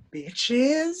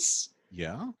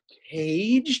 Yeah.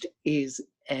 Caged is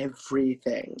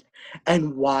everything.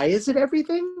 And why is it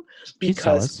everything?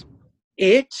 Because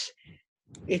it's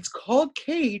called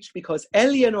Caged because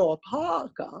Eleanor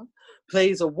Parker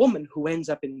plays a woman who ends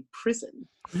up in prison.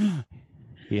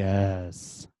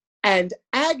 Yes. And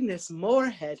Agnes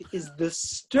Moorehead is the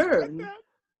stern,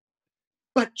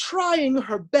 but trying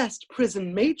her best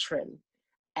prison matron.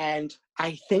 And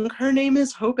I think her name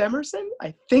is Hope Emerson.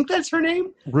 I think that's her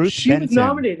name. Ruth She Benson. was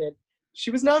nominated.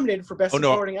 She was nominated for Best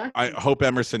Supporting Actress. I Hope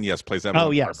Emerson, yes, plays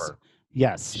Evelyn yes. Parker.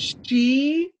 Yes.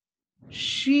 She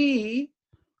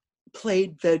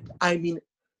played the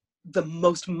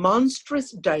most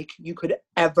monstrous dyke you could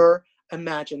ever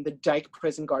imagine the Dyke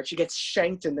prison guard. She gets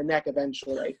shanked in the neck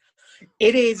eventually.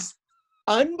 It is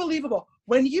unbelievable.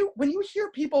 When you hear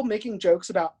people making jokes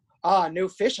about no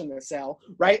fish in the cell,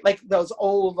 right? Like those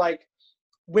old like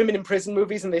women in prison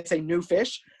movies, and they say no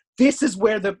fish. This is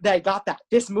where they got that.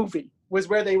 This movie was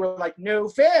where they were like no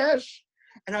fish,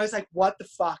 and I was like, what the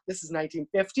fuck? This is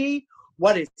 1950.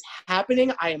 What is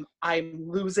happening? I'm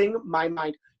losing my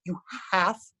mind. You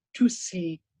have to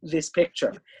see this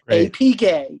picture. Right. AP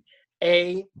Gay.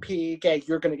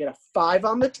 You're going to get a 5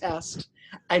 on the test,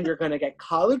 and you're going to get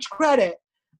college credit,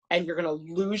 and you're going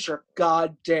to lose your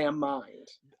goddamn mind.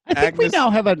 I think Agnes- we now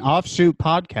have an offshoot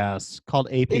podcast called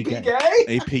AP AP Gay.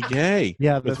 Gay? AP Gay.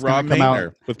 Yeah, With that's Rob gonna come out.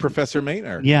 Maitner, with Professor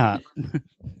Maitner. Yeah,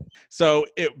 So,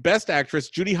 Best Actress,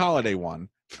 Judy Holliday won.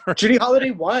 Judy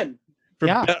Holliday won.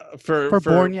 For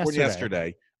Born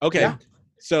Yesterday. Okay. Yeah.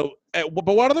 So, but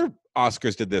what other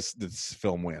Oscars did this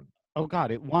film win? Oh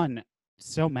God, it won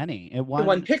so many. It It won.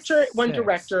 won picture, it won 6.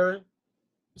 director,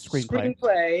 Screenplay.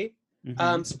 screenplay,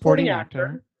 Mhm. supporting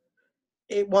actor.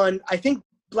 It won, I think,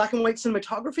 black and white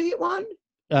cinematography. It won.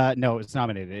 No, it's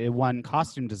nominated. It won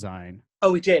costume design.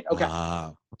 Oh, it did.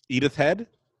 Okay. Edith Head?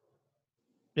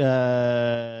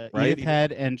 Right? Edith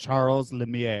Head and Charles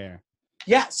Lumiere.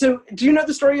 Yeah. So, do you know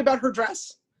the story about her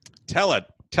dress? Tell it,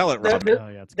 Rob. Oh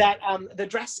yeah, it's That the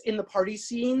dress in the party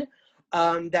scene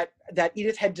that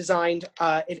Edith had designed,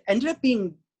 it ended up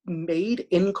being made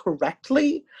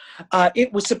incorrectly.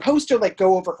 It was supposed to like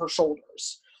go over her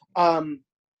shoulders.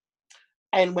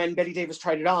 And when Bette Davis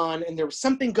tried it on, and there was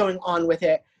something going on with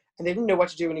it, and they didn't know what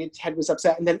to do, and Edith Head was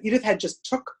upset. And then Edith Head just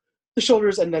took the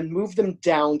shoulders and then moved them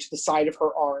down to the side of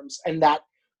her arms, and that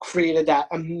created that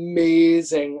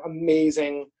amazing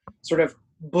sort of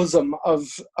bosom of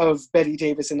Bette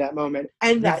Davis in that moment.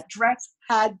 And that dress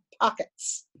had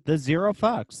pockets. the zero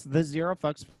fucks Zero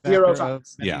factor fucks. of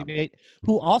Yeah. Bette Davis,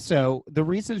 who also, the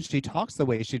reason she talks the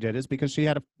way she did is because she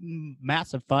had a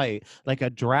massive fight, like a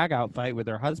drag out fight with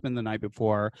her husband the night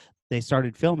before they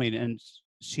started filming, and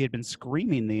she had been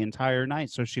screaming the entire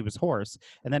night, so she was hoarse,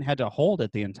 and then had to hold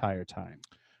it the entire time.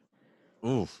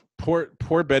 Oof.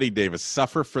 Poor Bette Davis.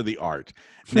 Suffer for the art.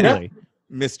 Really.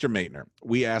 Mr. Maitner,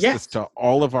 we ask Yes. this to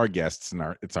all of our guests, and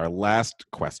it's our last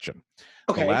question.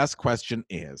 Okay. The last question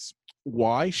is,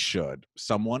 why should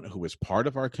someone who is part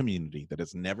of our community that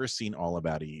has never seen All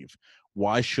About Eve,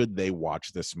 why should they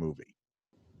watch this movie?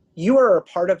 You are a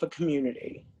part of a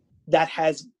community that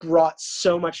has brought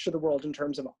so much to the world in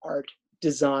terms of art,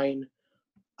 design,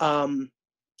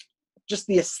 just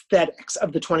the aesthetics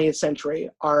of the 20th century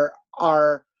are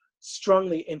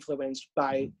strongly influenced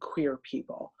by queer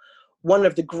people. One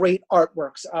of the great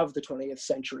artworks of the 20th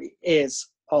century is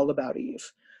All About Eve.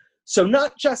 So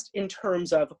not just in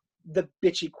terms of the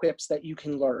bitchy quips that you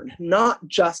can learn, not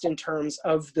just in terms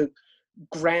of the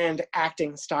grand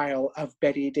acting style of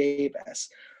Bette Davis,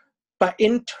 but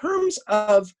in terms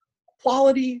of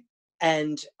quality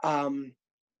and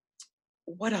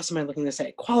what else am I looking to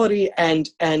say? Quality and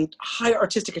high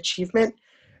artistic achievement.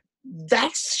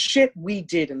 That's shit we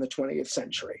did in the 20th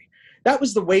century. That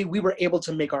was the way we were able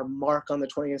to make our mark on the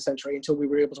 20th century until we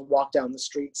were able to walk down the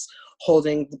streets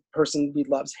holding the person we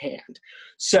love's hand.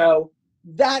 So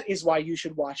that is why you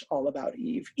should watch All About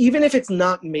Eve. Even if it's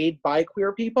not made by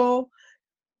queer people,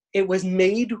 it was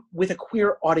made with a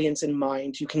queer audience in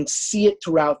mind. You can see it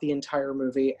throughout the entire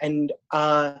movie, and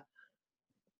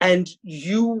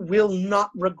you will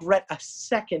not regret a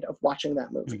second of watching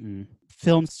that movie. Mm-mm.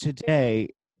 Films today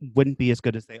wouldn't be as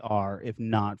good as they are if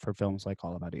not for films like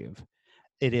All About Eve.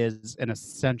 It is an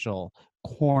essential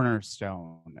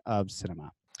cornerstone of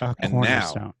cinema. And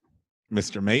Cornerstone. now,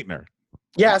 Mr. Maitner,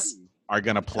 Yes. are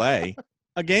going to play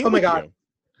a game Oh my with God. you.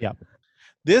 Yep.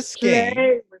 This game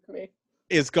Play with me.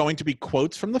 is going to be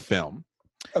quotes from the film,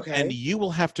 Okay. and you will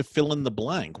have to fill in the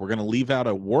blank. We're going to leave out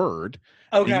a word.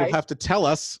 And Okay. you'll have to tell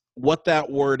us what that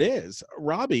word is.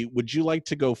 Robbie, would you like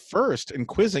to go first in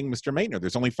quizzing Mr. Maitner?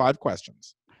 There's only 5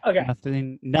 questions. Okay.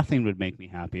 Nothing would make me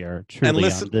happier, truly,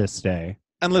 listen- on this day.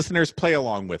 And listeners, play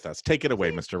along with us. Take it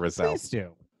away, Mr. Rizal. Please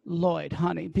do. Lloyd,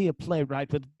 honey, be a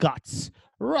playwright with guts.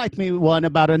 Write me one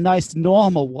about a nice,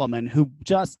 normal woman who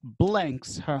just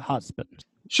blanks her husband.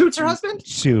 Shoots her husband?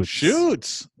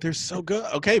 Shoots. They're so good.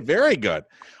 Okay, very good.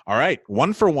 All right,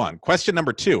 1 for 1. Question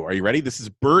number 2. Are you ready? This is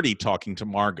Birdie talking to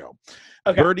Margot.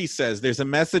 Okay. Birdie says, there's a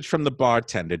message from the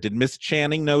bartender. Did Miss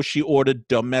Channing know she ordered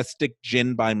domestic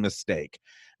gin by mistake?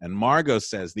 And Margot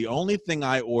says, the only thing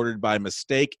I ordered by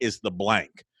mistake is the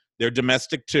blank. They're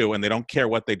domestic too, and they don't care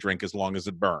what they drink as long as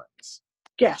it burns.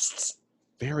 Guests.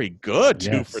 Very good.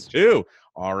 2 Yes. for 2.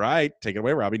 All right, take it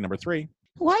away, Robbie. Number 3.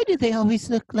 Why do they always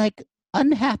look like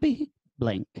unhappy?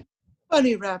 Blank.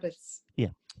 Bunny rabbits.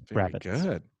 Very Rabbits.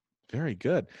 good. Very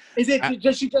good. Is it? Uh,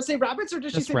 Does she just say rabbits, or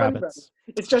does she Just say bunny rabbits. rabbits?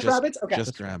 It's just rabbits. Okay.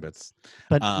 Just rabbits.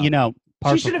 But Um, you know, She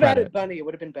partial should have credit. added bunny. It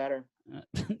would have been better.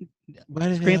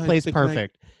 Screenplay's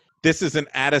perfect. This is an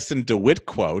Addison DeWitt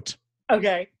quote.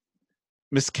 Okay.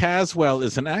 Miss Caswell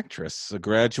is an actress, a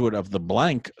graduate of the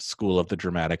Blank School of the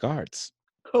Dramatic Arts.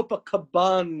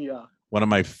 Copacabana. One of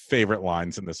my favorite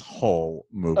lines in this whole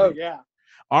movie. Oh yeah.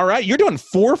 All right, you're doing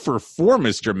 4 for 4,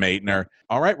 Mr. Maitner.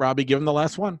 All right, Robbie, give him the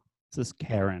last one. This is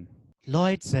Karen.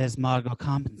 Lloyd says Margot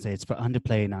compensates for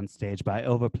underplaying on stage by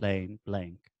overplaying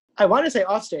blank. I want to say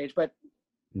off stage, but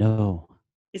No.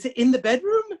 is it in the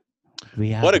bedroom?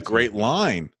 Reality. What a great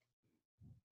line.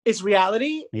 It's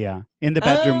reality. Yeah. In the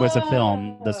Bedroom was a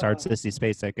film that starred Sissy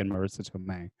Spacek and Marissa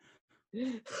Tomei.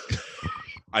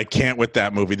 I can't with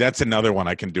that movie. That's another one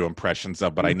I can do impressions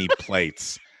of, but I need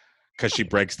plates because she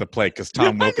breaks the plate because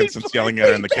Tom Wilkinson's yelling at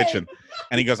her in the kitchen.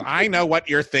 And he goes, I know what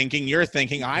you're thinking. You're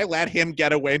thinking I let him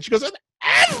get away. And she goes,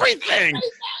 everything.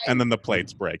 And then the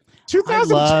plates break.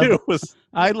 2002 was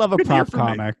I love a Good year prop for me.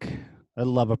 comic. I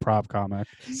love a prop comic.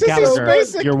 Sissy Gallagher,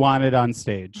 Spacek. you're wanted on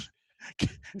stage.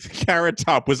 Carrot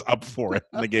Top was up for it.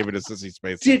 And they gave it to Sissy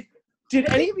Spacek. Did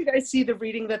any of you guys see the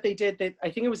reading that they did? That I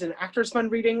think it was an Actors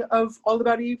Fund reading of All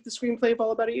About Eve, the screenplay of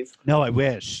All About Eve. No, I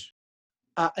wish.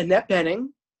 Annette Bening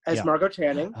as Yeah. Margot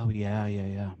Channing. Oh,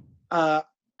 yeah.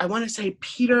 I want to say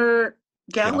Peter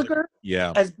Gallagher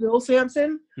Yeah. as Bill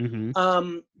Sampson. Mm-hmm.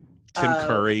 Tim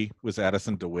Curry was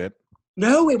Addison DeWitt.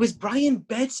 No, it was Brian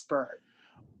Bedsford.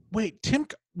 Wait,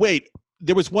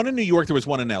 there was one in New York. There was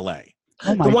one in L.A.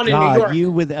 Oh, my the one in New God. York.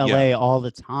 You with LA all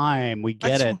the time. We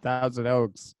get That's- it. Thousand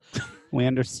Oaks. We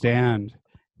understand.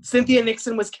 Cynthia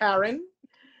Nixon was Karen,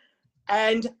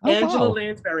 and Oh, Angela wow.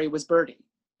 Lansbury was Birdie.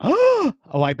 Oh,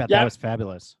 I bet Yeah. that was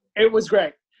fabulous. It was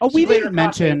great. Oh, She we played didn't her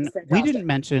coffee, mention it's we fantastic. didn't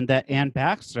mention that Ann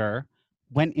Baxter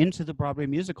went into the Broadway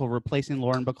musical, replacing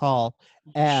Lauren Bacall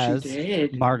as She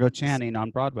did. Margot Channing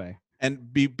on Broadway.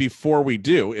 And before we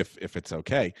do, if it's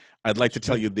okay, I'd like to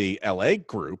tell you the L.A.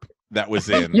 group that was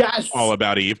in Yes. All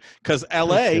About Eve, because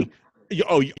L.A.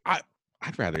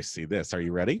 I'd rather see this. Are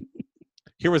you ready?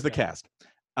 Here was the cast.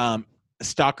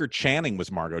 Stockard Channing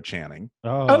was Margot Channing,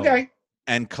 Oh, Okay.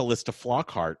 and Callista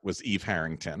Flockhart was Eve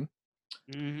Harrington.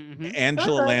 Mhm.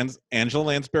 Angela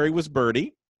Lansbury was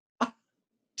Birdie.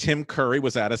 Tim Curry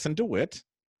was Addison DeWitt.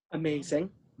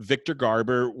 Amazing. Victor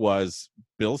Garber was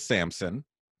Bill Sampson.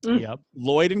 Yep.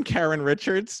 Lloyd and Karen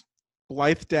Richards,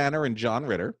 Blythe Danner and John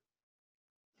Ritter.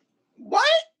 What?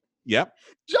 Yep.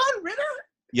 John Ritter?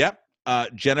 Yep.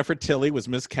 Jennifer Tilly was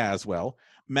Miss Caswell.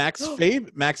 Max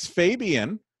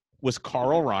Fabian was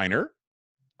Carl Reiner.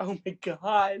 Oh my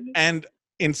God. And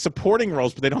in supporting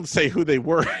roles, but they don't say who they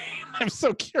were. I'm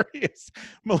so curious.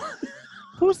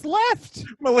 Who's left?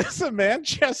 Melissa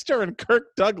Manchester and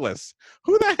Kirk Douglas.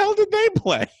 Who the hell did they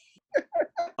play?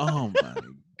 Oh my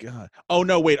God. Oh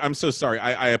no, wait. I'm so sorry.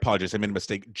 I apologize. I made a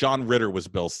mistake. John Ritter was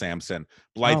Bill Sampson.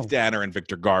 Blythe Oh. Danner and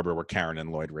Victor Garber were Karen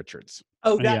and Lloyd Richards.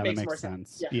 Oh, Yeah, that makes more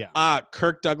sense. Yeah. Yeah.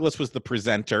 Kirk Douglas was the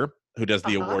presenter who does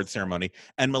the award ceremony,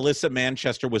 and Melissa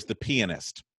Manchester was the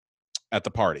pianist at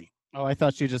the party. Oh, I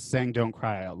thought you just sang "Don't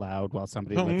Cry Out Loud" while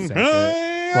somebody lip synced it.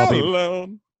 Well, baby.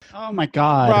 Alone. Oh my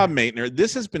God. Rob Maitner,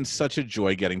 this has been such a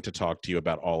joy getting to talk to you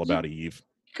about All About Eve.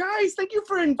 Guys, thank you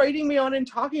for inviting me on and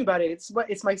talking about it.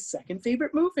 It's my second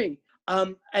favorite movie.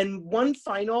 And one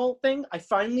final thing, I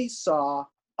finally saw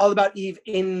All About Eve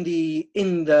in the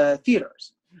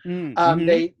theaters. Mhm.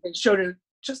 They showed it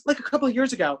just like a couple of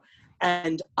years ago,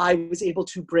 and I was able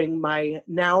to bring my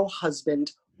now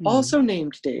husband, also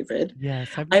named David. Yes,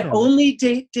 I only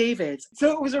date Davids,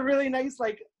 so it was a really nice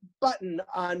button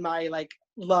on my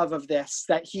love of this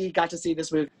that he got to see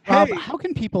this movie. Rob, Hey, how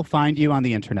can people find you on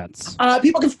the internets?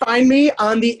 people can find me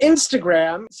on the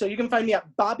Instagram, so you can find me at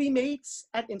Bobby Mates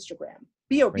at Instagram.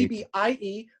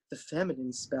 BOBBIE, the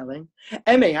feminine spelling,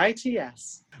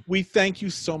 MAITS. We thank you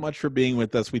so much for being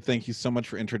with us. We thank you so much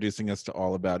for introducing us to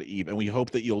All About Eve. And we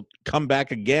hope that you'll come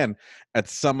back again at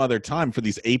some other time for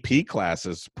these AP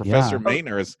classes. Professor Yeah.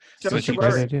 Maitner has Don't teaching you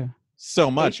Great worry. us idea.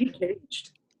 so much. AP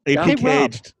Caged. AP Hey,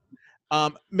 Rob. Caged.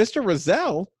 Mr.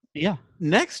 Rozelle, Yeah.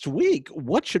 next week,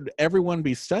 what should everyone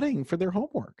be studying for their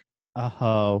homework?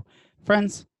 Oh,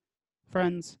 friends,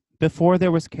 before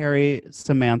there was Carrie,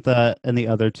 Samantha, and the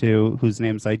other two whose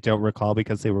names I don't recall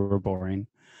because they were boring.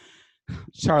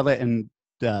 Charlotte and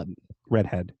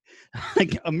Redhead.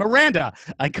 Miranda.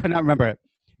 I could not remember it.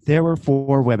 There were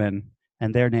 4 women,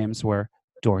 and their names were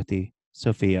Dorothy,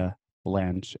 Sophia,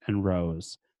 Blanche, and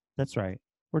Rose. That's right.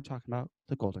 We're talking about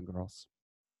the Golden Girls.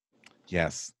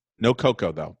 Yes. No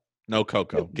Coco, though. No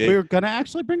Coco. We're going to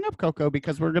actually bring up Coco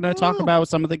because we're going to talk Oh. about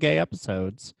some of the gay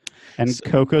episodes. And So-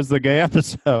 Coco's the gay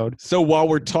episode. So while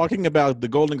we're talking about the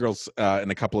Golden Girls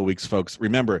in a couple of weeks, folks,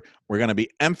 remember, we're going to be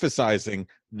emphasizing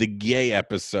the gay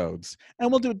episodes. And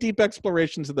we'll do deep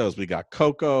explorations of those. We got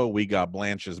Coco. We got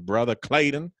Blanche's brother,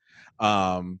 Clayton.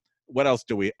 What else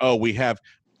do we? Oh, we have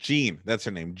Jean. That's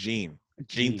her name, Jean.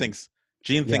 Jean thinks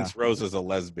Rose is a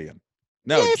lesbian.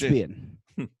 No,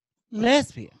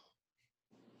 lesbian.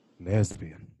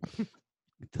 Lesbian.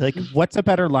 Like, what's a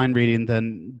better line reading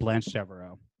than Blanche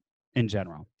Devereaux in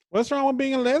general? What's wrong with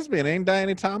being a lesbian? Ain't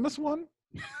Diana Thomas one?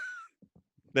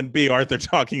 Then B. Arthur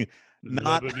talking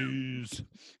not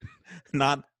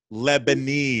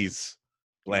Lebanese.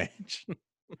 Blanche.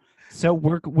 So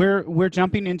we're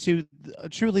jumping into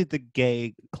truly the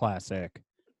gay classic,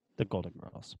 The Golden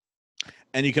Girls.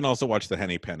 And you can also watch the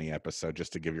Henny Penny episode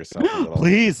just to give yourself a little,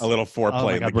 Please. a little foreplay Oh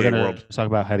my in God, the we're gay gonna world. talk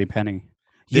about Hetty Penny.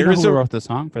 There You know is who a- wrote the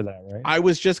song for that, right? I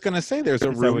was just going to say there's a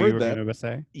Is that what you rumor were that gonna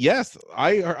say? yes,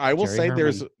 I will Jerry say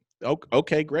there's Herman.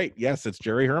 okay, great. Yes, it's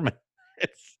Jerry Herman.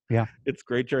 It's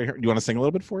great Jerry Herman. Do you want to sing a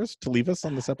little bit for us to leave us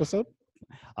on this episode?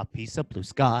 A piece of blue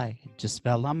sky just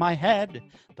fell on my head.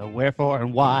 The wherefore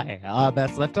and why are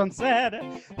best left unsaid.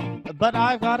 But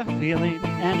I've got a feeling,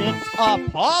 and it's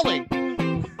appalling.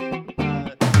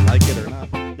 Like it or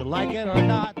not. You like it or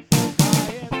not,